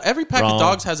alpha dog. Every pack Wrong. of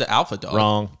dogs has an alpha dog.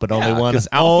 Wrong, but only one. because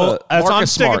alpha- That's what I'm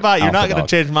Marcus sticking Smart, by. You're not alpha going dog.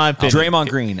 to change my opinion. Draymond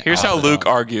Green. Here's how alpha Luke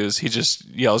dog. argues. He just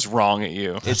yells wrong at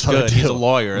you. It's what I good. He's do. a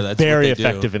lawyer. That's Very what they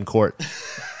effective do. in court.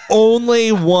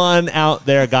 Only one out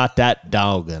there got that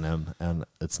dog in him, and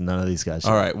it's none of these guys.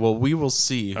 All right. Well, we will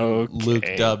see. Okay. Luke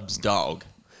Dub's dog.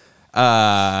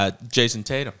 Jason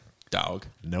Tatum. Dog.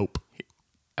 Nope.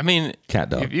 I mean, Cat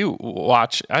dog. if you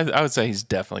watch, I would say he's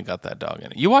definitely got that dog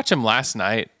in it. You watch him last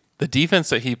night, the defense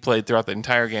that he played throughout the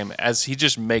entire game, as he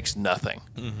just makes nothing.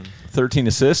 13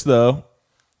 assists, though.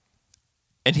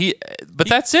 And but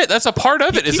that's it. That's a part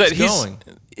of it. Is that keeps going.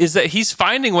 he's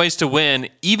finding ways to win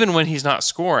even when he's not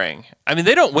scoring. I mean,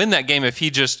 they don't win that game if he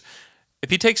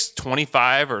takes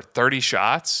 25 or 30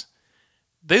 shots.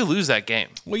 They lose that game.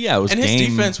 Well, yeah, it was And game, his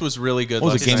defense was really good.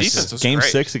 What was last it, night. defense was game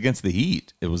great. 6 against the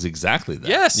Heat? It was exactly that.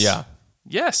 Yes. Yeah.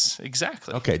 Yes,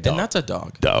 exactly. Okay, dog. And that's a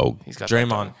dog. dog. He's got that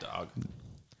Draymond. dog.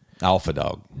 Alpha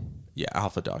dog. Yeah,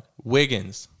 alpha dog.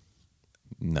 Wiggins.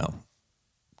 No.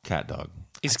 Cat dog.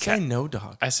 He's I say no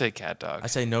dog. I say cat dog. I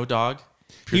say no dog.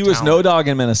 He was no dog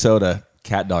in Minnesota.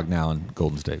 Cat dog now in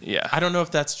Golden State. Yeah. I don't know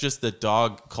if that's just the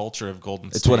dog culture of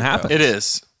Golden State. It's what happened. though. It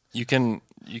is. You can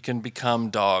become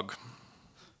dog.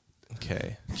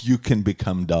 Okay. You can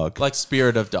become dog. Like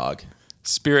spirit of dog.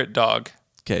 Spirit dog.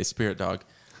 Okay, spirit dog.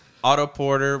 Otto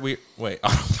Porter. Are we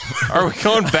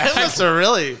going back?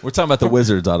 Really? We're talking about the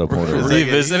Wizards, Otto Porter.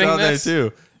 Revisiting He's on there this?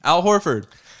 too. Al Horford.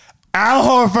 Al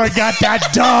Horford got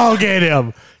that dog in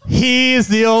him. He's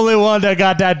the only one that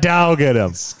got that dog in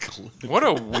him. What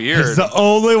a weird. He's the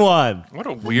only one. What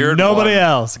a weird. Nobody one.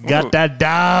 else got that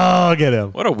dog in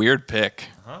him. What a weird pick.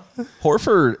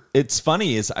 Horford, it's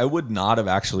funny, is I would not have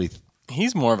actually.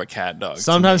 He's more of a cat dog. to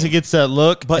Sometimes me. he gets that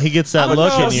look, but he gets that I don't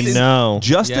look, know. and you Just- know.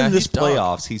 Just Yeah, in this he's dog.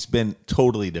 playoffs, he's been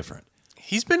totally different.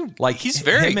 He's been Like he's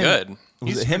very him and- good. Was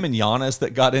He's it him and Giannis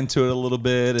that got into it a little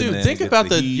bit? Dude, and then think against about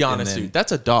the Heat, and Giannis then- dude.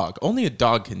 That's a dog. Only a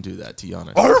dog can do that to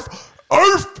Giannis.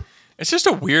 It's just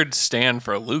a weird stand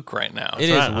for Luke right now. It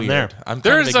is right, I'm weird. there. I'm kind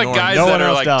There's of like ignoring guys it. No that one are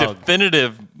else like dog.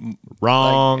 definitive,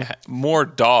 Wrong. like, more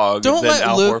dog Don't than let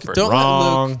Al Luke. Horford. Don't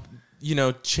Wrong. let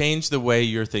Luke. Change the way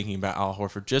you're thinking about Al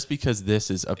Horford just because this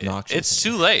is obnoxious. It's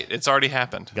too late. It's already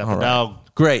happened. Got All the right. dog.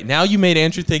 Great. Now you made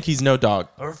Andrew think he's no dog.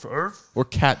 Or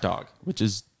cat dog, which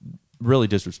is really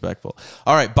disrespectful.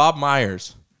 All right, Bob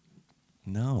Myers.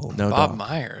 No Bob dog.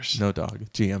 Myers. No dog.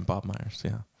 GM Bob Myers.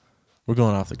 Yeah, we're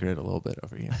going off the grid a little bit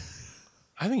over here.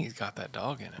 I think he's got that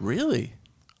dog in him. Really?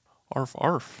 Arf,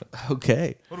 arf.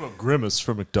 Okay. What about Grimace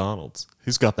from McDonald's?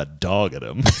 He's got that dog in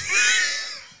him.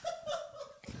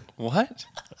 What?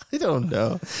 I don't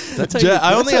know.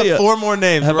 I only have 4 more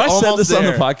names. Have We're I said almost this on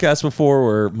the there. podcast before?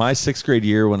 Where my 6th grade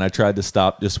year, when I tried to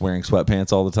stop just wearing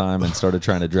sweatpants all the time and started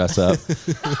trying to dress up,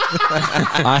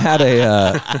 I had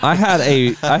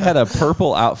a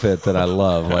purple outfit that I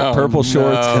love, like purple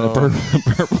shorts and a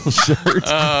purple shirt.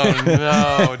 Oh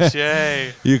no,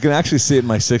 Jay! You can actually see it in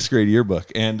my 6th grade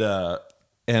yearbook, and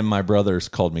my brothers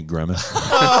called me Grimace.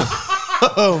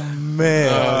 Oh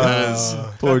man,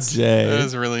 poor Jay. That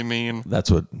is really mean. That's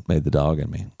what made the dog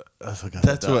in me. That's when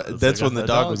the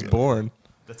dog was born.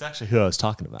 That's actually who I was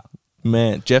talking about.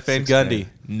 Man, Jeff Van 6th grade. Gundy,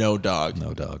 no dog.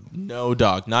 No dog. No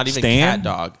dog. Not even Stan? cat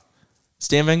dog.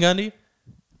 Stan Van Gundy?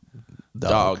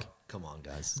 Dog. Come on,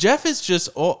 guys. Jeff is just,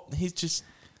 he's just,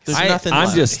 there's nothing I'm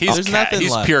left. just- there's nothing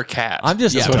He's left. pure cat. I'm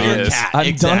just That's what he done. is.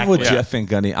 I'm done with Yeah. Jeff Van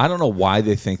Gundy. I don't know why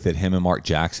they think that him and Mark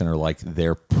Jackson are like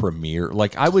their premier.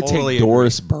 Like I would Totally take agree.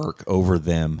 Doris Burke over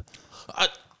them.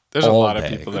 There's a all lot of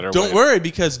day. people that are. Don't worry,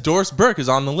 because Doris Burke is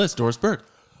on the list. Doris Burke.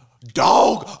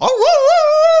 Dog.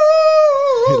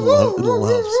 He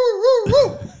loves.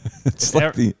 It's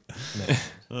like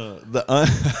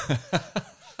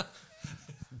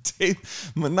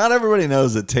not everybody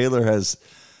knows that Taylor has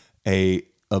a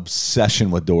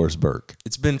obsession with Doris Burke.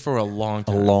 It's been for a long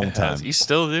time. A long time. You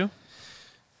still do?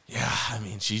 Yeah, I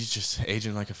mean, she's just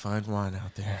aging like a fine wine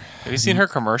out there. Have you seen her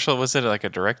commercial? Was it like a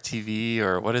Direct TV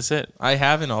or what is it? I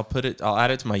haven't. I'll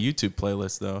add it to my YouTube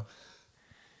playlist though.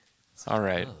 All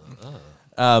right.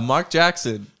 Mark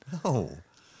Jackson. No,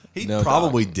 he No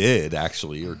probably did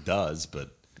actually, or does,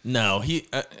 but No, he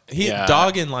Yeah.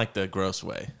 dog in like the gross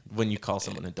way when you call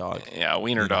someone a dog. Yeah,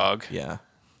 wiener dog. Yeah.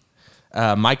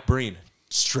 Mike Breen,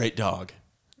 straight dog.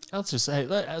 Let's just say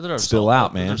they're Still all,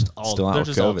 out, man. They're just all, Still out they're with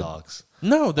just all COVID. dogs.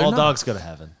 No, they're all not. dogs go to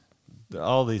heaven.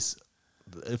 All these.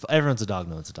 If everyone's a dog,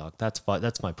 no one's a dog. That's fine.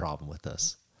 That's my problem with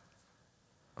this.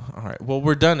 All right. Well,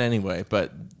 we're done anyway,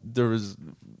 but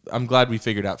I'm glad we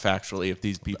figured out factually if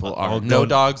these people are no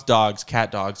dogs,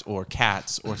 cat dogs, or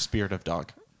cats, or spirit of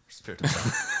dog. Spirit of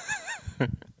dog.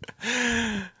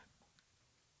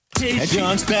 Take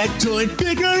John's factoid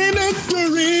figure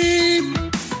inventory.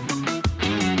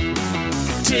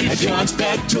 Take John's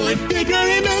factoid figure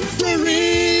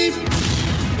inventory.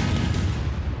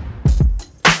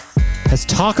 Has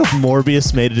talk of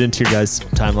Morbius made it into your guys'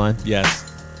 timeline? Yes.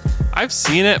 I've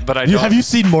seen it, but I don't. Have you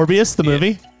seen Morbius, the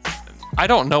movie? I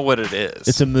don't know what it is.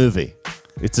 It's a movie.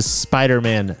 It's a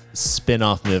Spider-Man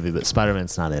spin-off movie, but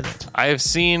Spider-Man's not in it. I have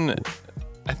seen.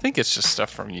 I think it's just stuff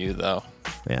from you, though.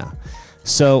 Yeah.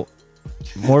 So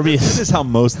Morbius. This is how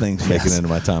most things make it into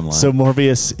my timeline. So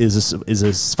Morbius is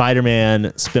a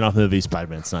Spider-Man spin-off movie.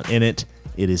 Spider-Man's not in it.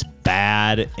 It is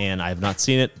bad, and I have not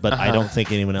seen it, but I don't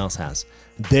think anyone else has.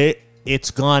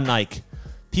 It's gone like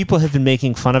people have been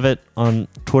making fun of it on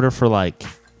Twitter for like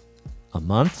a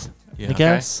month, I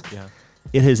guess. Okay. Yeah.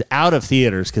 It is out of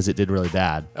theaters because it did really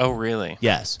bad. Oh, really?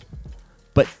 Yes.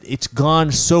 But it's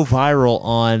gone so viral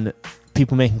on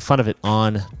people making fun of it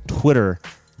on Twitter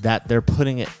that they're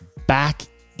putting it back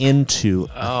into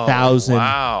 1,000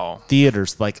 wow.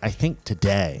 theaters, like I think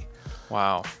today.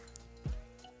 Wow.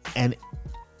 And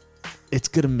it's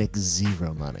going to make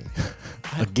zero money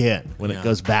again when it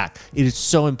goes back. It is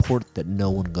so important that no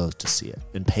one goes to see it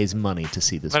and pays money to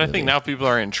see this But movie. I think now people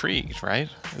are intrigued, right?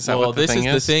 Is that Well, what the this thing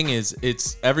is is? the thing is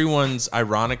it's everyone's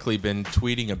ironically been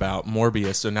tweeting about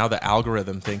Morbius, so now the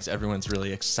algorithm thinks everyone's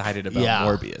really excited about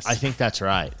Morbius. I think that's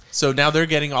right. So now they're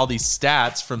getting all these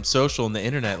stats from social and the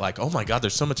internet like, oh my God,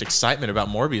 there's so much excitement about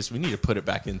Morbius. We need to put it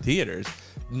back in theaters.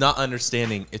 Not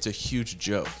understanding it's a huge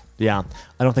joke. Yeah.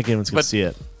 I don't think anyone's going But- to see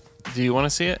it. Do you want to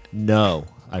see it? No,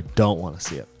 I don't want to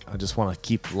see it. I just want to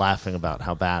keep laughing about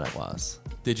how bad it was.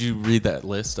 Did you read that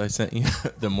list I sent you?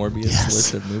 The Morbius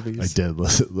list of movies? I did.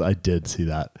 I did see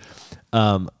that.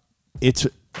 That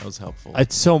was helpful.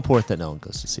 It's so important that no one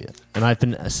goes to see it. And I've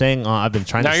been saying, I've been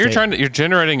trying Now to you're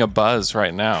generating a buzz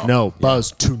right now. No,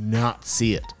 buzz to not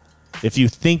see it. If you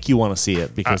think you want to see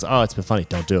it because, it's been funny,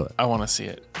 don't do it. I want to see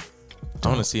it. I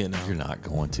want to see it now. You're not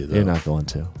going to, though. You're not going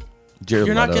to. Jared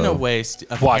You're not Leto- going to waste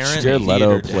a Watch. parent Jared theater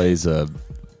Leto day. plays a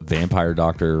vampire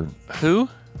doctor. Who?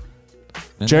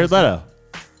 Jared Leto.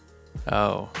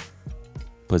 Oh.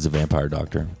 Plays a vampire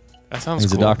doctor. That sounds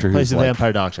He's cool. a doctor who's Plays a like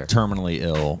vampire doctor. terminally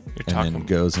ill, and then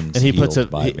goes and he puts healed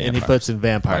by and he puts a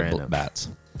vampire by in him. bats.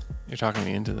 You're talking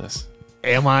me into this.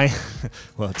 Am I?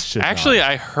 Well, it should Actually, not.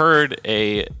 I heard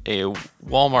a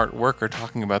Walmart worker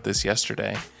talking about this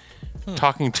yesterday,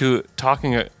 talking to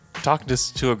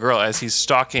a girl as he's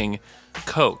stalking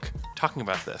Coke, talking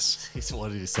about this.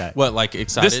 What did he say? What, like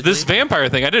excited? This vampire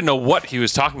thing. I didn't know what he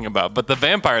was talking about, but the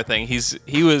vampire thing,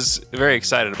 he was very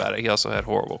excited about it. He also had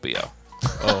horrible BO.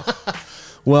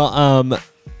 Well,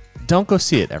 don't go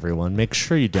see it, everyone. Make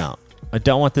sure you don't. I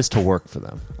don't want this to work for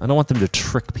them. I don't want them to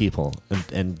trick people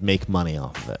and make money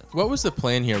off of it. What was the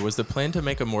plan here? Was the plan to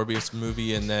make a Morbius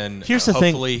movie and then Here's the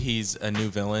thing. hopefully he's a new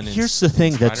villain? In Here's the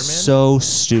thing that's so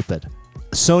stupid.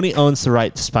 Sony owns the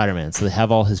right to Spider-Man, so they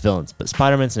have all his villains. But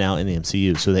Spider-Man's now in the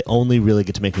MCU, so they only really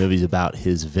get to make movies about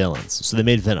his villains. So they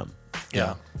made Venom.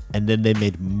 Yeah. And then they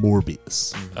made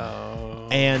Morbius. Oh.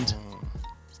 And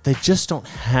they just don't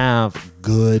have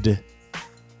good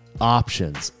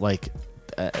options. Like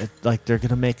they're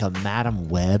gonna make a Madam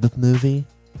Web movie.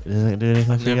 Does that do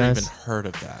anything I've for you never guys? even heard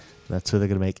of that. That's who they're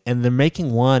gonna make, and they're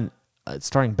making one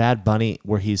starring Bad Bunny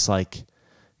where he's like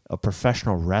a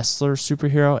professional wrestler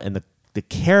superhero, and the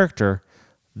character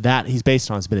that he's based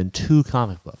on has been in 2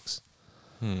 comic books.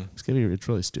 It's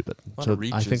really stupid. Lot So of I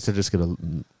think reaches. they're just gonna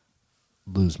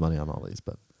lose money on all these,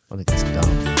 but I think it's dumb.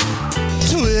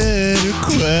 Twitter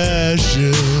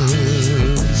questions.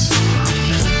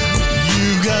 You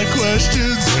got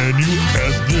questions and you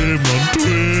ask them on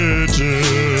Twitter.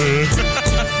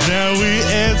 Now we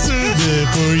answer them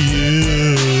for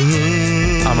you.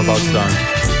 I'm about to done.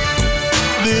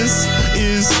 This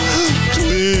is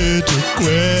Twitter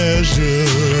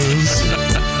questions.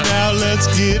 Now let's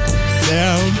get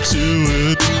down to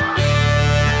it.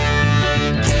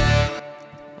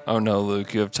 Oh no,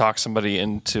 Luke, you have talked somebody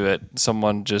into it.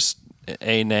 Someone just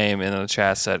a name in the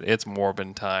chat said it's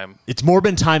Morbin time. It's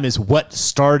Morbin time is what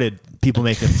started people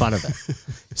making fun of it.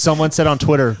 Someone said on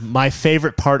Twitter, my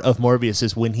favorite part of Morbius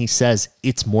is when he says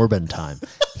it's Morbin time.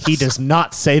 He does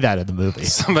not say that in the movie.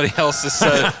 Somebody else has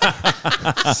said.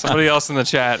 Somebody else in the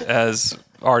chat has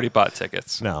already bought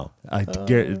tickets. No,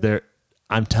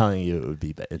 I'm telling you, it would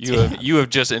be bad. You have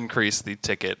just increased the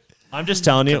ticket. I'm just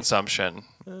telling you, consumption.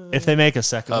 If they make a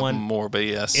second of one,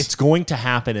 Morbius, it's going to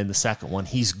happen in the second one.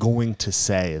 He's going to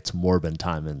say it's Morbin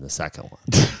time in the second one.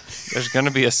 There's going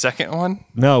to be a second one?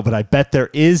 No, but I bet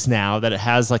there is now that it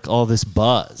has like all this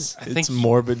buzz. I think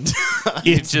Morbin.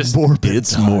 It's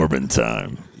Morbin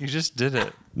time. You just did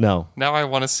it. No. Now I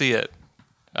want to see it.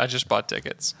 I just bought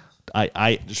tickets.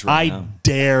 I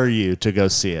dare you to go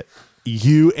see it.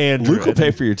 You, Andrew, Luke will pay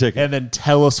for your ticket. and then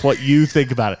tell us what you think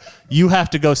about it. You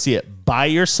have to go see it by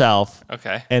yourself.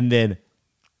 Okay. And then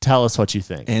tell us what you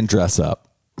think. And dress up.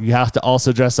 You have to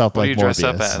also dress up What do like you dress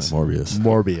Morbius. up as?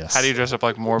 Morbius. How do you dress up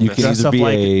like Morbius? You can either be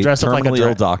a dress up like a terminally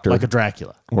ill doctor, like a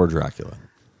Dracula. or Dracula.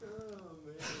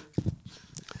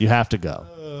 You have to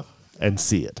go and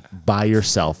see it by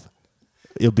yourself.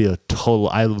 It'll be a total.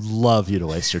 I would love you to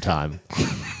waste your time.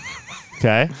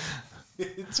 Okay.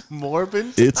 It's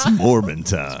Morbin. It's Morbin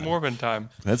time. It's Morbin time.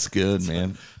 That's good,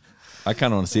 man. I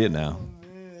kind of want to see it now.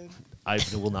 I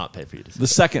will not pay for you to see The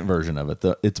second version of it,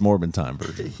 the It's Morbin time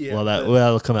version. Well,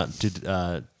 that'll come out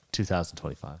in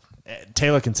 2025.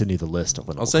 Taylor can send you the list of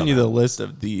when I'll send you the list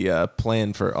of the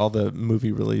plan for all the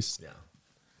movie release. Yeah.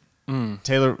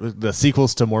 Taylor, the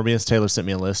sequels to Morbius, Taylor sent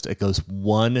me a list. It goes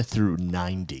 1 through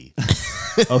 90 of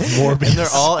Morbius. And they're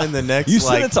all in the next You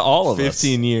sent it to all of us.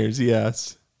 15 years,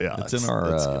 yes. Yeah, It's in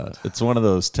our. It's one of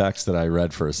those texts that I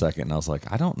read for a second, and I was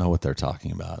like, I don't know what they're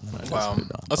talking about. And then I just Wow. put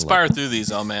it on. Let's I fire like through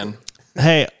these, oh man.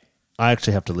 Hey, I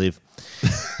actually have to leave.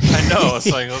 I know. It's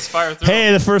like, let's fire through.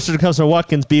 Hey, the first one comes from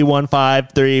Watkins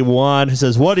B1531, who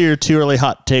says, what are your 2 early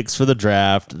hot takes for the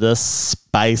draft? The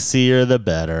spicier, the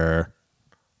better.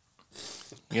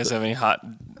 You guys have any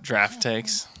hot draft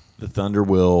takes? The Thunder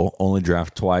will only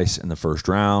draft twice in the first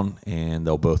round, and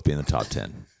they'll both be in the top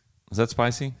 10. Is that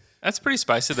spicy? That's pretty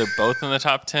spicy. They're both in the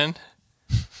top 10.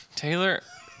 Taylor,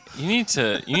 you need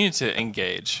to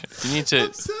engage. You need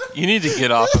to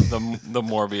get off of the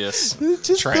Morbius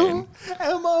train.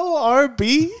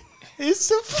 MORB. It's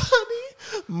so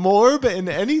funny. Morb and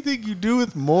anything you do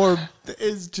with Morb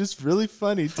is just really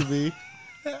funny to me.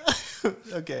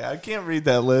 Okay, I can't read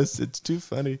that list. It's too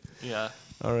funny. Yeah.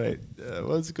 All right. What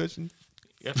was the question?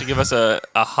 You have to give us a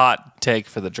hot take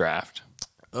for the draft.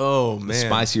 Oh, The man.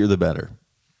 spicier, the better.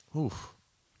 Oof.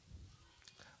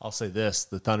 I'll say this.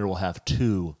 The Thunder will have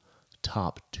 2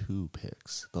 top 2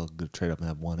 picks. They'll go trade up and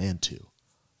have 1 and 2.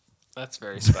 That's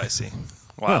very spicy.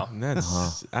 Wow.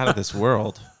 That's out of this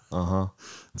world. Uh-huh.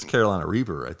 It's Carolina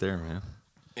Reaper right there, man.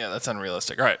 Yeah, that's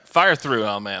unrealistic. All right, fire through,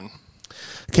 oh man.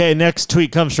 Okay, next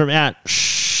tweet comes from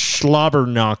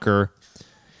 @Schlobberknocker,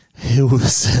 who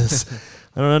says,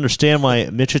 I don't understand why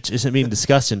Mitchich isn't being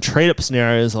discussed in trade-up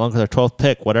scenarios along with their 12th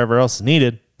pick, whatever else is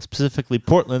needed. Specifically,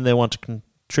 Portland, they want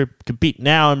to compete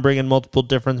now and bring in multiple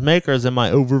difference makers. Am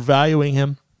I overvaluing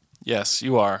him? Yes,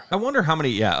 you are. I wonder how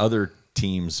many other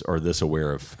teams are this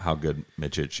aware of how good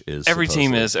Mitchich is. Every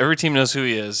team supposedly. is. Every team knows who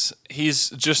he is.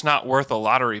 He's just not worth a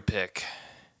lottery pick.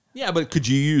 Yeah, but could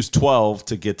you use 12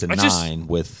 to get to 9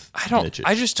 with Mitchich?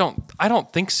 I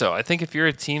don't think so. I think if you're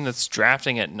a team that's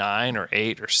drafting at 9 or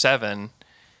 8 or 7,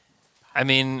 I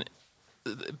mean,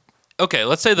 okay,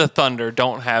 let's say the Thunder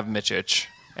don't have Mitchich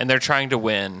and they're trying to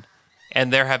win,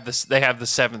 and they have the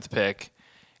 7th pick,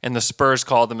 and the Spurs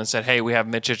called them and said, "Hey, we have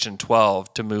Mitchich and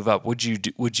 12 to move up." Would you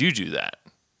do that?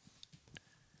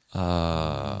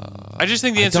 I just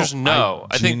think the answer is no.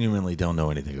 I genuinely don't know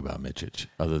anything about Mitchich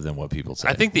other than what people say.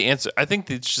 I think the answer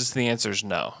is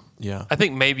no. Yeah. I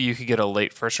think maybe you could get a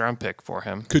late first round pick for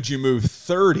him. Could you move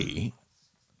 30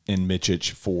 in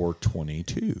Mitchich for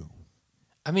 22?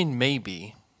 I mean,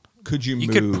 maybe. Could you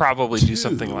could probably do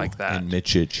something like that. And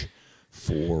Mitchich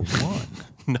for 1?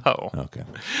 No. Okay.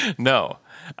 No.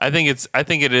 I think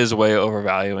it is way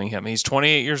overvaluing him. He's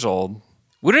 28 years old.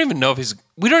 We don't even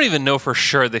know for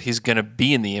sure that he's going to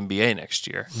be in the NBA next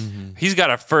year. Mm-hmm. He's got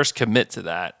to first commit to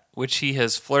that, which he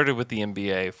has flirted with the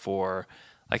NBA for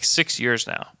like 6 years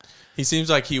now. He seems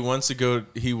like he wants to go.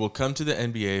 He will come to the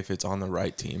NBA if it's on the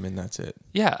right team, and that's it.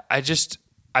 Yeah, I just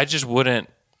wouldn't.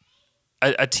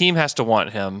 A team has to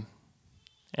want him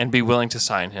and be willing to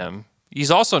sign him. He's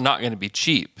also not going to be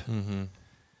cheap. Mm-hmm.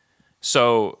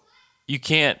 So you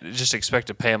can't just expect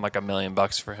to pay him like $1 million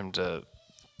for him to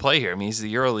play here. I mean, he's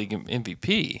the EuroLeague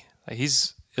MVP.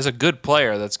 He's a good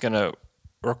player that's going to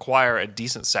require a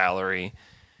decent salary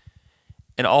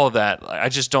and all of that. I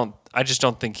just don't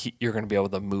think you're going to be able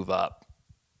to move up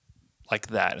like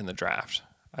that in the draft.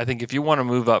 I think if you want to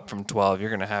move up from 12,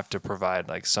 you're going to have to provide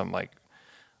like some like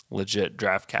legit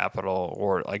draft capital,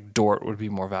 or like Dort would be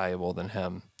more valuable than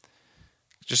him,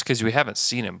 just because we haven't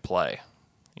seen him play.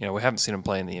 We haven't seen him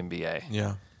play in the NBA.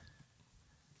 Yeah.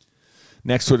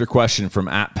 Next Twitter question from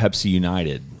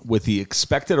 @PepsiUnited. With the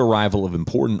expected arrival of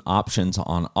important options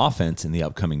on offense in the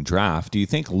upcoming draft, do you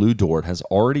think Lou Dort has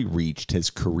already reached his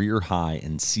career high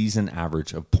in season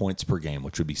average of points per game,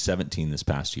 which would be 17 this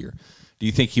past year? Do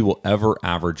you think he will ever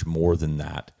average more than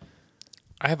that?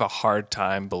 I have a hard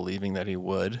time believing that he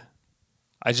would.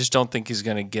 I just don't think he's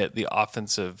going to get the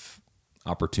offensive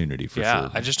opportunity for sure. Yeah,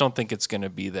 I just don't think it's going to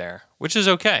be there, which is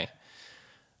okay.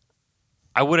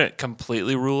 I wouldn't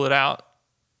completely rule it out,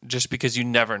 just because you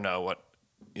never know what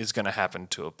is going to happen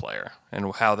to a player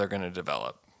and how they're going to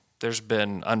develop. There's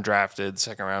been undrafted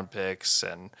second-round picks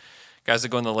and guys that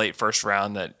go in the late first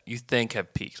round that you think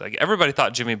have peaked. Like everybody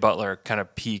thought Jimmy Butler kind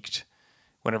of peaked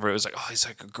whenever it was like, oh, he's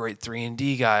like a great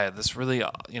 3-and-D guy. That's really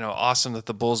awesome that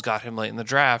the Bulls got him late in the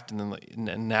draft, and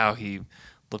now he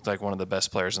looked like one of the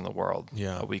best players in the world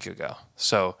a week ago.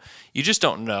 So you just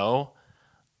don't know.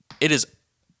 It is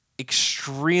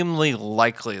extremely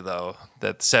likely, though,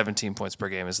 that 17 points per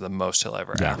game is the most he'll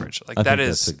ever average. Like that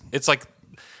is, it's like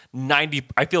 90.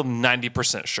 I feel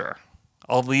 90% sure.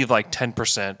 I'll leave like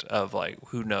 10% of like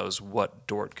who knows what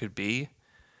Dort could be,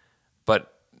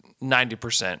 but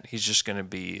 90% he's just going to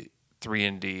be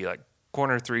 3-and-D, like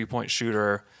corner 3-point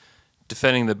shooter,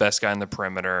 defending the best guy in the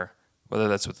perimeter, whether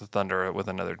that's with the Thunder or with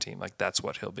another team. Like that's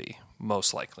what he'll be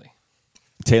most likely.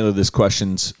 Taylor, this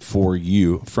question's for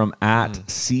you from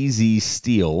 @CZ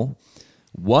Steel.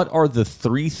 What are the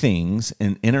 3 things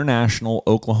an international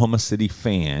Oklahoma City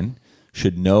fan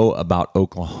should know about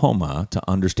Oklahoma to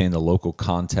understand the local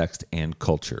context and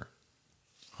culture?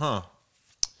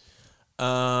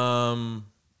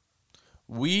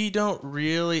 We don't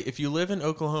really, if you live in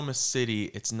Oklahoma City,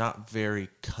 it's not very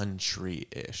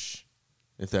country-ish,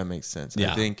 if that makes sense.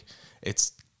 Yeah. I think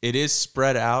it is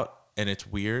spread out and it's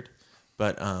weird,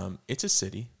 but it's a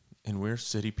city and we're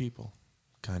city people,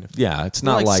 kind of. Yeah, it's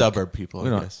We're not like suburb people,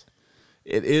 I guess.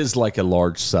 It is like a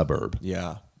large suburb.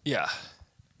 Yeah. Yeah.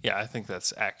 Yeah, I think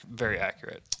that's very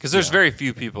accurate. Because there's very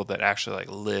few people that actually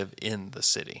like live in the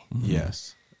city.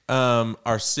 Yes.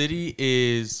 Our city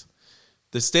is...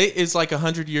 The state is like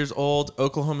 100 years old.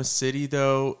 Oklahoma City,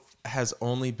 though, has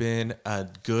only been a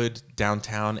good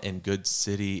downtown and good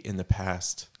city in the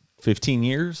past 15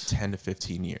 years? 10 to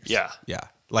 15 years. Yeah. Yeah.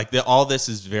 Like all this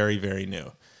is very, very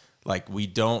new. Like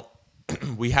we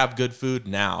have good food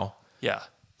now. Yeah.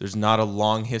 There's not a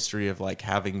long history of like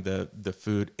having the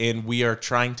food, and we are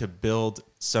trying to build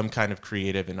some kind of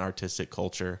creative and artistic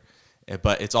culture,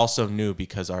 but it's also new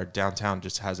because our downtown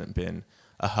just hasn't been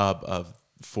a hub of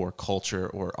for culture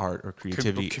or art or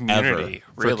creativity community,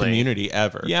 ever. For community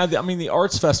ever. Yeah, I mean, the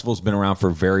Arts Festival's been around for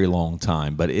a very long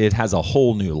time, but it has a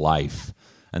whole new life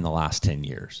in the last 10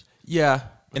 years. Yeah.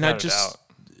 And Without a doubt.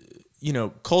 you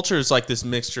know, culture is like this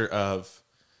mixture of,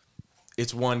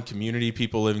 it's one, community,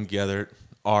 people living together,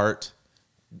 art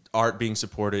being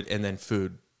supported, and then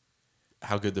food,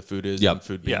 how good the food is, and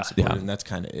food being supported, and that's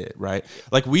kind of it, right?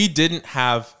 Like, we didn't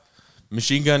have,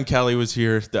 Machine Gun Kelly was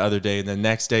here the other day, and the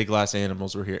next day Glass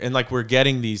Animals were here, and like, we're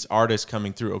getting these artists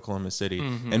coming through Oklahoma City,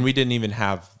 and we didn't even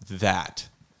have that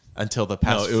until the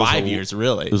past 5 years,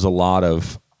 really. There's a lot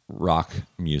of rock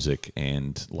music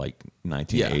and like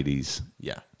 1980s.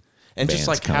 Yeah. And just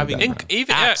like having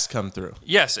even acts come through.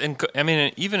 Yes, and I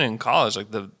mean, even in college,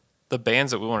 like the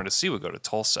bands that we wanted to see would go to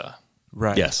Tulsa.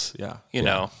 Right. Yes. Yeah. You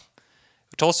know,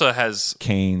 Tulsa has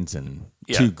Canes and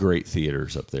two great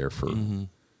theaters up there for.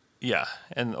 Yeah,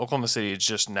 and Oklahoma City is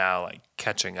just now like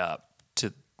catching up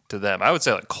to them. I would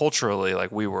say like culturally,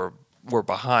 like we're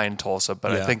behind Tulsa,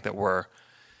 but I think that we're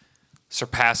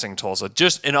surpassing Tulsa.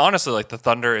 And honestly, like the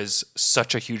Thunder is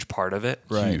such a huge part of it.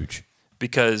 Right. Huge.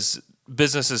 Because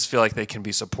businesses feel like they can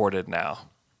be supported now.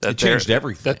 It changed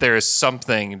everything. That there is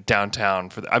something downtown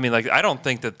for I mean, like I don't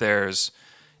think either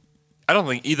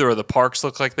of the parks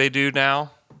look like they do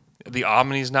now. The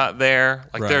Omni's not there.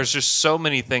 Like there's just so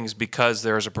many things because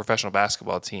there is a professional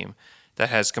basketball team that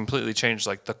has completely changed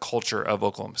like the culture of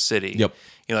Oklahoma City. Yep.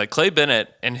 You know, like Clay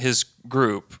Bennett and his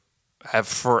group have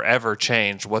forever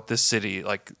changed what this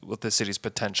city's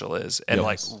potential is, and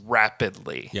like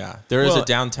rapidly. Yeah, there is a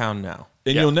downtown now,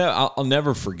 and I'll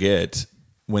never forget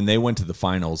when they went to the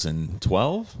finals in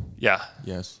 12. Yeah,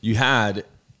 yes, you had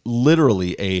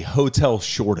literally a hotel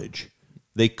shortage.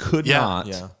 They could not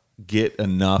get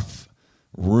enough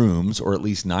rooms, or at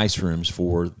least nice rooms,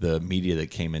 for the media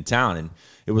that came in town, and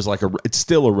it was like it's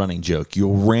still a running joke.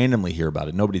 You'll randomly hear about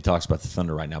it. Nobody talks about the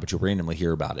Thunder right now, but you'll randomly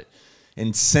hear about it.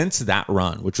 And since that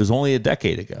run, which was only a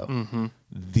decade ago,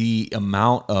 the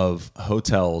amount of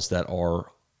hotels that are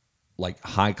like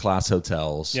high-class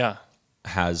hotels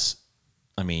has,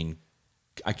 I mean,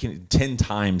 10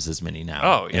 times as many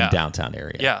now in downtown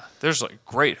area. Yeah, there's like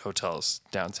great hotels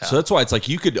downtown. So that's why it's like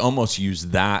you could almost use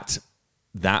that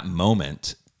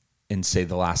moment and say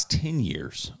the last 10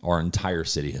 years, our entire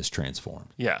city has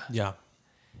transformed. Yeah. Yeah.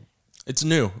 It's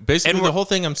new. Basically, the whole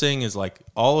thing I'm saying is like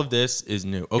all of this is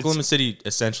new. Oklahoma City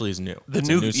essentially is new. The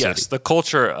new city. The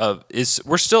culture of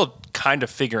we're still kind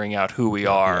of figuring out who we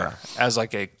are as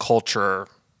like a culture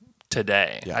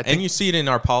today. Yeah, and you see it in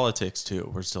our politics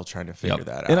too. We're still trying to figure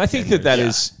that out. And I think that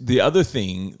is the other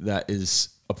thing that is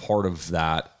a part of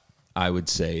that. I would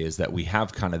say is that we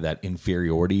have kind of that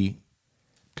inferiority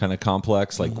kind of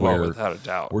complex, like without a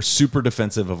doubt, we're super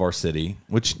defensive of our city,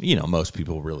 which most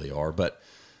people really are,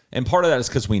 and part of that is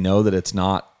because we know that it's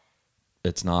not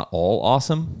all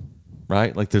awesome,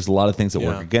 right? Like there's a lot of things that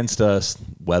work against us,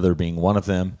 weather being one of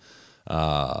them.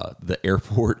 The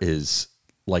airport is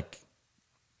like,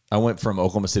 I went from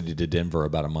Oklahoma City to Denver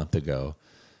about a month ago,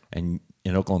 and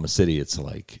in Oklahoma City, it's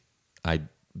like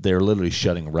they're literally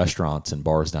shutting restaurants and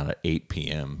bars down at 8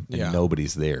 p.m. and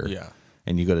nobody's there. Yeah.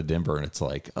 And you go to Denver and it's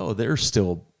like, oh, there's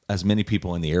still as many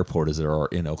people in the airport as there are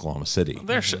in Oklahoma City. I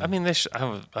mean,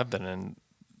 I've been in.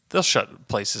 They'll shut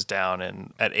places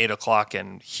down at 8 o'clock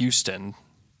in Houston.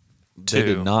 They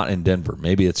did not in Denver.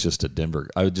 Maybe it's just a Denver.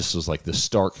 I just was like the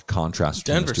stark contrast.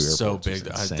 Denver's so big.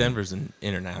 Denver's an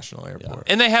international airport,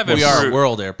 and they have. We are a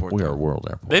world airport. We are a world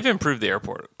airport. They've improved the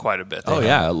airport quite a bit.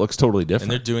 It looks totally different,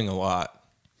 and they're doing a lot.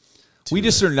 We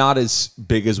just are not as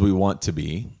big as we want to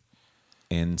be,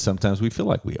 and sometimes we feel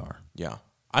like we are. Yeah,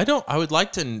 I would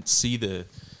like to see the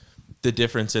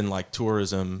difference in like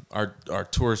tourism, our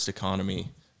tourist economy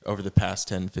over the past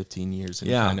 10, 15 years. And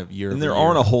kind of year. And there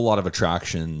aren't a whole lot of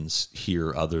attractions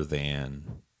here other than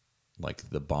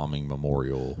like the bombing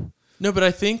memorial. No, but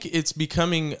I think it's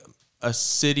becoming a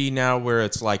city now where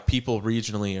it's like people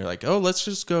regionally are like, oh, let's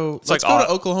just go. Let's go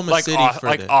to Oklahoma City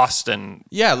for Austin.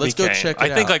 Yeah, let's go check it out.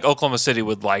 I think like Oklahoma City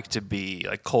would like to be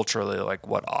like culturally like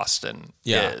what Austin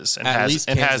is, and at least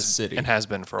Kansas City, and has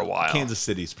been for a while. Kansas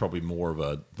City is probably more of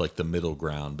a like the middle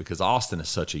ground because Austin is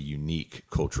such a unique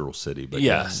cultural city. But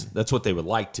yes, that's what they would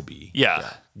like to be.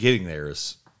 Yeah, getting there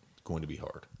is going to be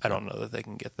hard. I don't know that they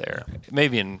can get there.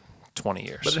 Maybe in 20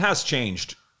 years, but it has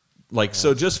changed. Like,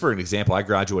 so just for an example, I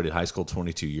graduated high school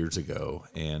 22 years ago,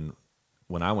 and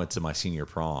when I went to my senior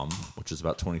prom, which is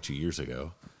about 22 years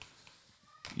ago,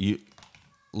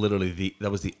 that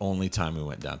was the only time we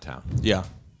went downtown. Yeah.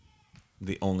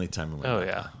 The only time we went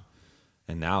downtown.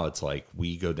 And now it's like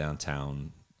we go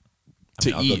downtown.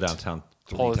 to I'll eat go downtown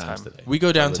all 3 the times time. today. We go I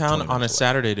live downtown 20 on a minutes away.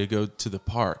 Saturday to go to the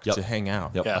park Yep. to hang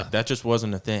out. Yep. Yeah. Like, that just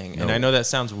wasn't a thing. And No. I know that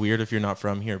sounds weird if you're not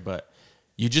from here, but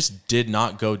you just did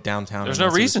not go downtown. There's no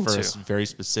unless it was reason for to. a very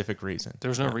specific reason.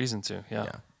 There's no reason to.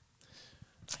 Yeah.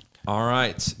 All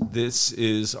right. This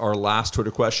is our last Twitter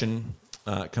question.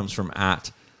 It comes from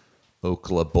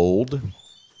 @OklaBold.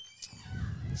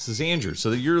 This is Andrew.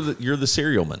 So you're the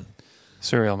cereal man.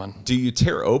 Cereal man. Do you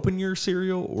tear open your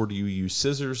cereal or do you use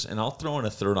scissors? And I'll throw in a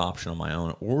third option on my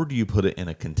own. Or do you put it in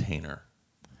a container?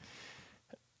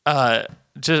 I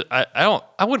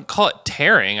wouldn't call it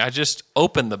tearing. I just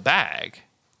open the bag.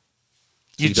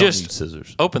 You don't just use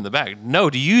scissors. open the bag. No,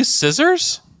 do you use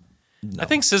scissors? No. I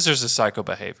think scissors is psycho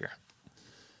behavior.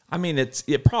 I mean, it's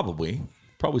probably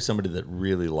somebody that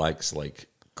really likes like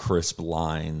crisp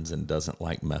lines and doesn't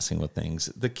like messing with things.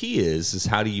 The key is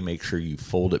how do you make sure you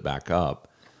fold it back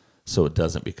up so it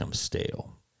doesn't become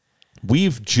stale?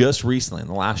 We've just recently in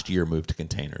the last year moved to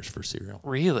containers for cereal.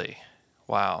 Really?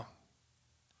 Wow.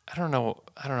 I don't know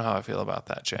how I feel about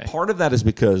that, Jay. Part of that is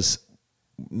because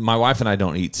my wife and I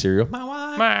don't eat cereal.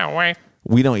 My wife.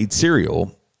 We don't eat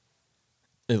cereal,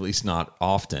 at least not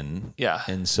often. Yeah.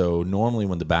 And so normally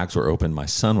when the bags were open, my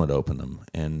son would open them.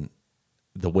 And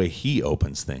the way he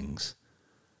opens things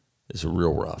is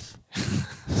real rough.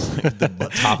 The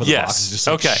top of the box is just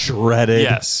like shredded.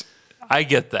 Yes. I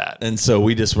get that. And so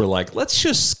we just were like, let's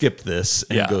just skip this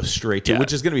and go straight to it,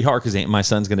 which is going to be hard because my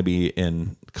son's going to be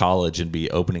in college and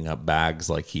be opening up bags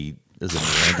like he is a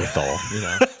Neanderthal, you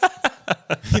know.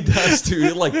 He does too.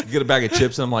 He'll like get a bag of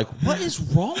chips and I'm like, what is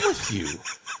wrong with you?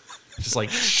 Just like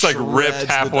it's like ripped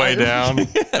halfway down.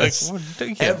 Yes. Like,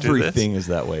 you can't Everything do is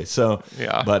that way. So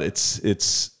yeah, but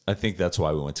it's I think that's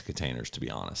why we went to containers, to be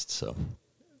honest. So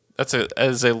that's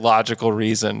a logical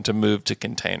reason to move to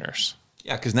containers.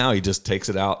 Yeah, because now he just takes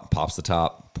it out, pops the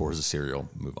top, pours the cereal,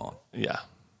 move on. Yeah,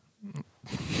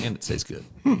 and it tastes good.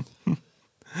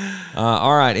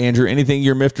 All right, Andrew. Anything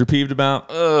you're miffed or peeved about?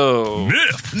 Oh,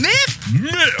 miffed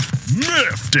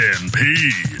and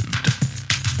peeved.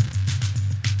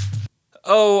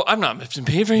 Oh, I'm not miffed and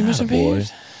peeved. Are you miffed and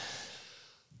peeved?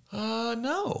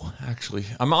 No, actually,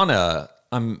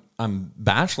 I'm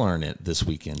bacheloring it this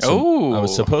weekend. So I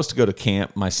was supposed to go to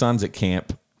camp. My son's at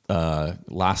camp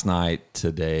last night,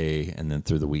 today, and then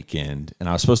through the weekend. And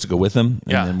I was supposed to go with him.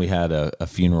 And then we had a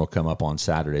funeral come up on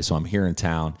Saturday. So I'm here in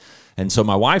town. And so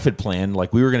my wife had planned,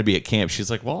 like we were going to be at camp.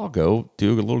 She's like, well, I'll go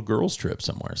do a little girls trip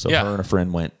somewhere. So her and a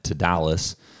friend went to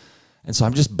Dallas. And so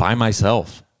I'm just by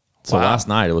myself. So last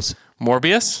night it was...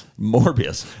 Morbius?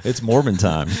 It's Morbin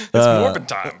time. It's Morbin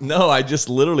time. No, I just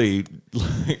literally,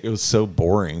 it was so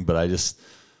boring, but I just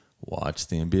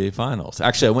watched the NBA Finals.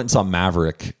 Actually, I went and saw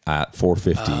Maverick at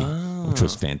 4:50, which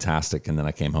was fantastic. And then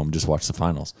I came home and just watched the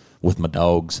finals with my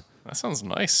dogs. That sounds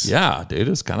nice. Yeah, dude,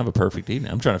 it's kind of a perfect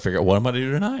evening. I'm trying to figure out what I'm going to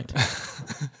do tonight.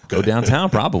 Go downtown,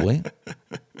 probably.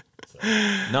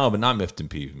 No, but not miffed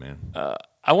and peeved, man.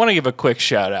 I want to give a quick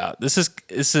shout out. This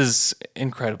is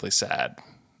incredibly sad.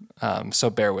 So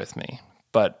bear with me.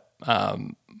 But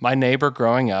my neighbor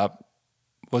growing up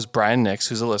was Brian Nix,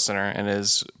 who's a listener, and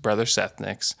his brother Seth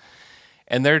Nix.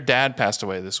 And their dad passed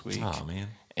away this week. Oh, man.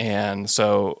 And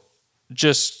so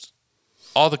just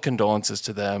all the condolences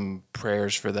to them,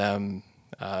 prayers for them.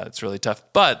 It's really tough.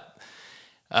 But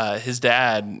his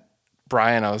dad,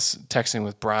 Brian, I was texting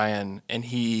with Brian, and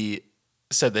he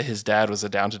said that his dad was a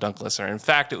Down to Dunk listener. In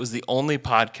fact, it was the only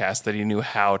podcast that he knew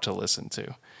how to listen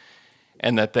to.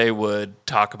 And that they would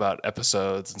talk about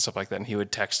episodes and stuff like that. And he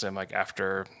would text him like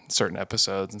after certain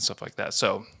episodes and stuff like that.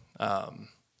 So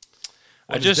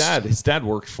his dad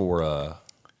worked for,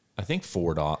 I think,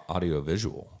 Ford Audio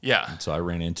Visual. Yeah. And so I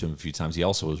ran into him a few times. He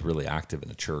also was really active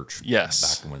in a church.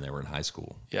 Yes. Back when they were in high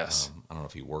school. Yes. I don't know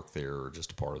if he worked there or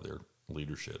just a part of their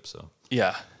leadership. So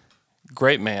yeah,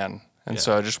 great man. And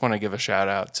so I just want to give a shout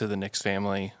out to the Nix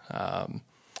family.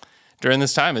 During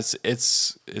this time,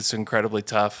 it's incredibly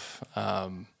tough,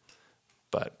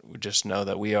 but we just know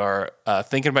that we are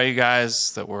thinking about you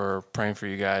guys, that we're praying for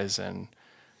you guys, and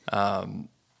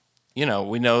we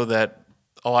know that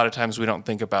a lot of times we don't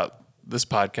think about this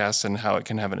podcast and how it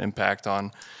can have an impact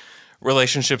on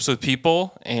relationships with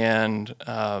people. And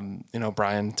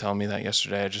Brian telling me that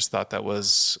yesterday, I just thought that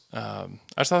was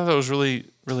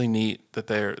really, really neat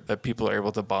that people are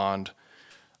able to bond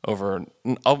over,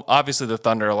 obviously the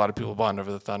Thunder. A lot of people bond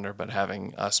over the Thunder, but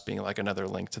having us being like another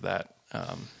link to that.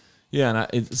 Yeah,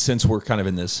 and since we're kind of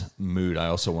in this mood, I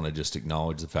also want to just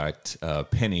acknowledge the fact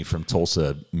Penny from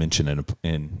Tulsa mentioned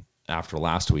in after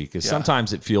last week is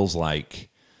sometimes it feels like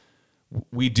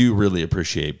we do really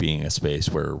appreciate being a space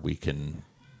where we can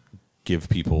give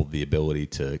people the ability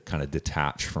to kind of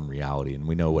detach from reality. And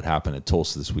we know what happened at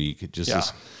Tulsa this week. It just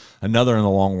is another in the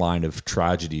long line of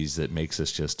tragedies that makes us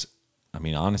just, I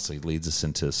mean, honestly, leads us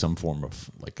into some form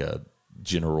of like a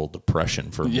general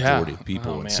depression for a majority of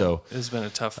people. Oh, and so it's been a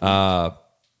tough week.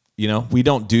 You know, we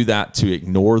don't do that to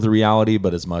ignore the reality,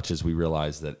 but as much as we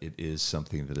realize that it is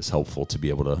something that is helpful to be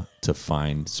able to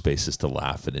find spaces to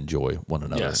laugh and enjoy one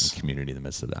another and community in the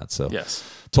midst of that. So,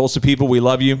 Tulsa people, we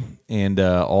love you. And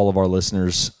all of our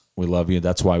listeners, we love you.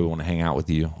 That's why we want to hang out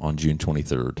with you on June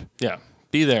 23rd. Yeah.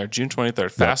 Be there, June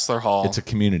 23rd, Fassler Hall. It's a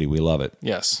community. We love it.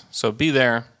 Yes. So be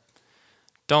there.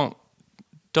 Don't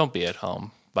be at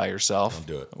home by yourself.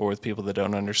 Don't do it. Or with people that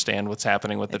don't understand what's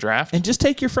happening with the draft. And just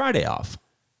take your Friday off.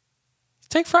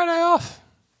 Take Friday off.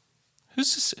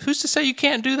 Who's to say you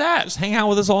can't do that? Just hang out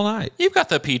with us all night. You've got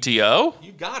the PTO.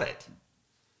 You got it.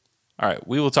 All right.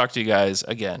 We will talk to you guys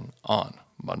again on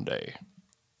Monday.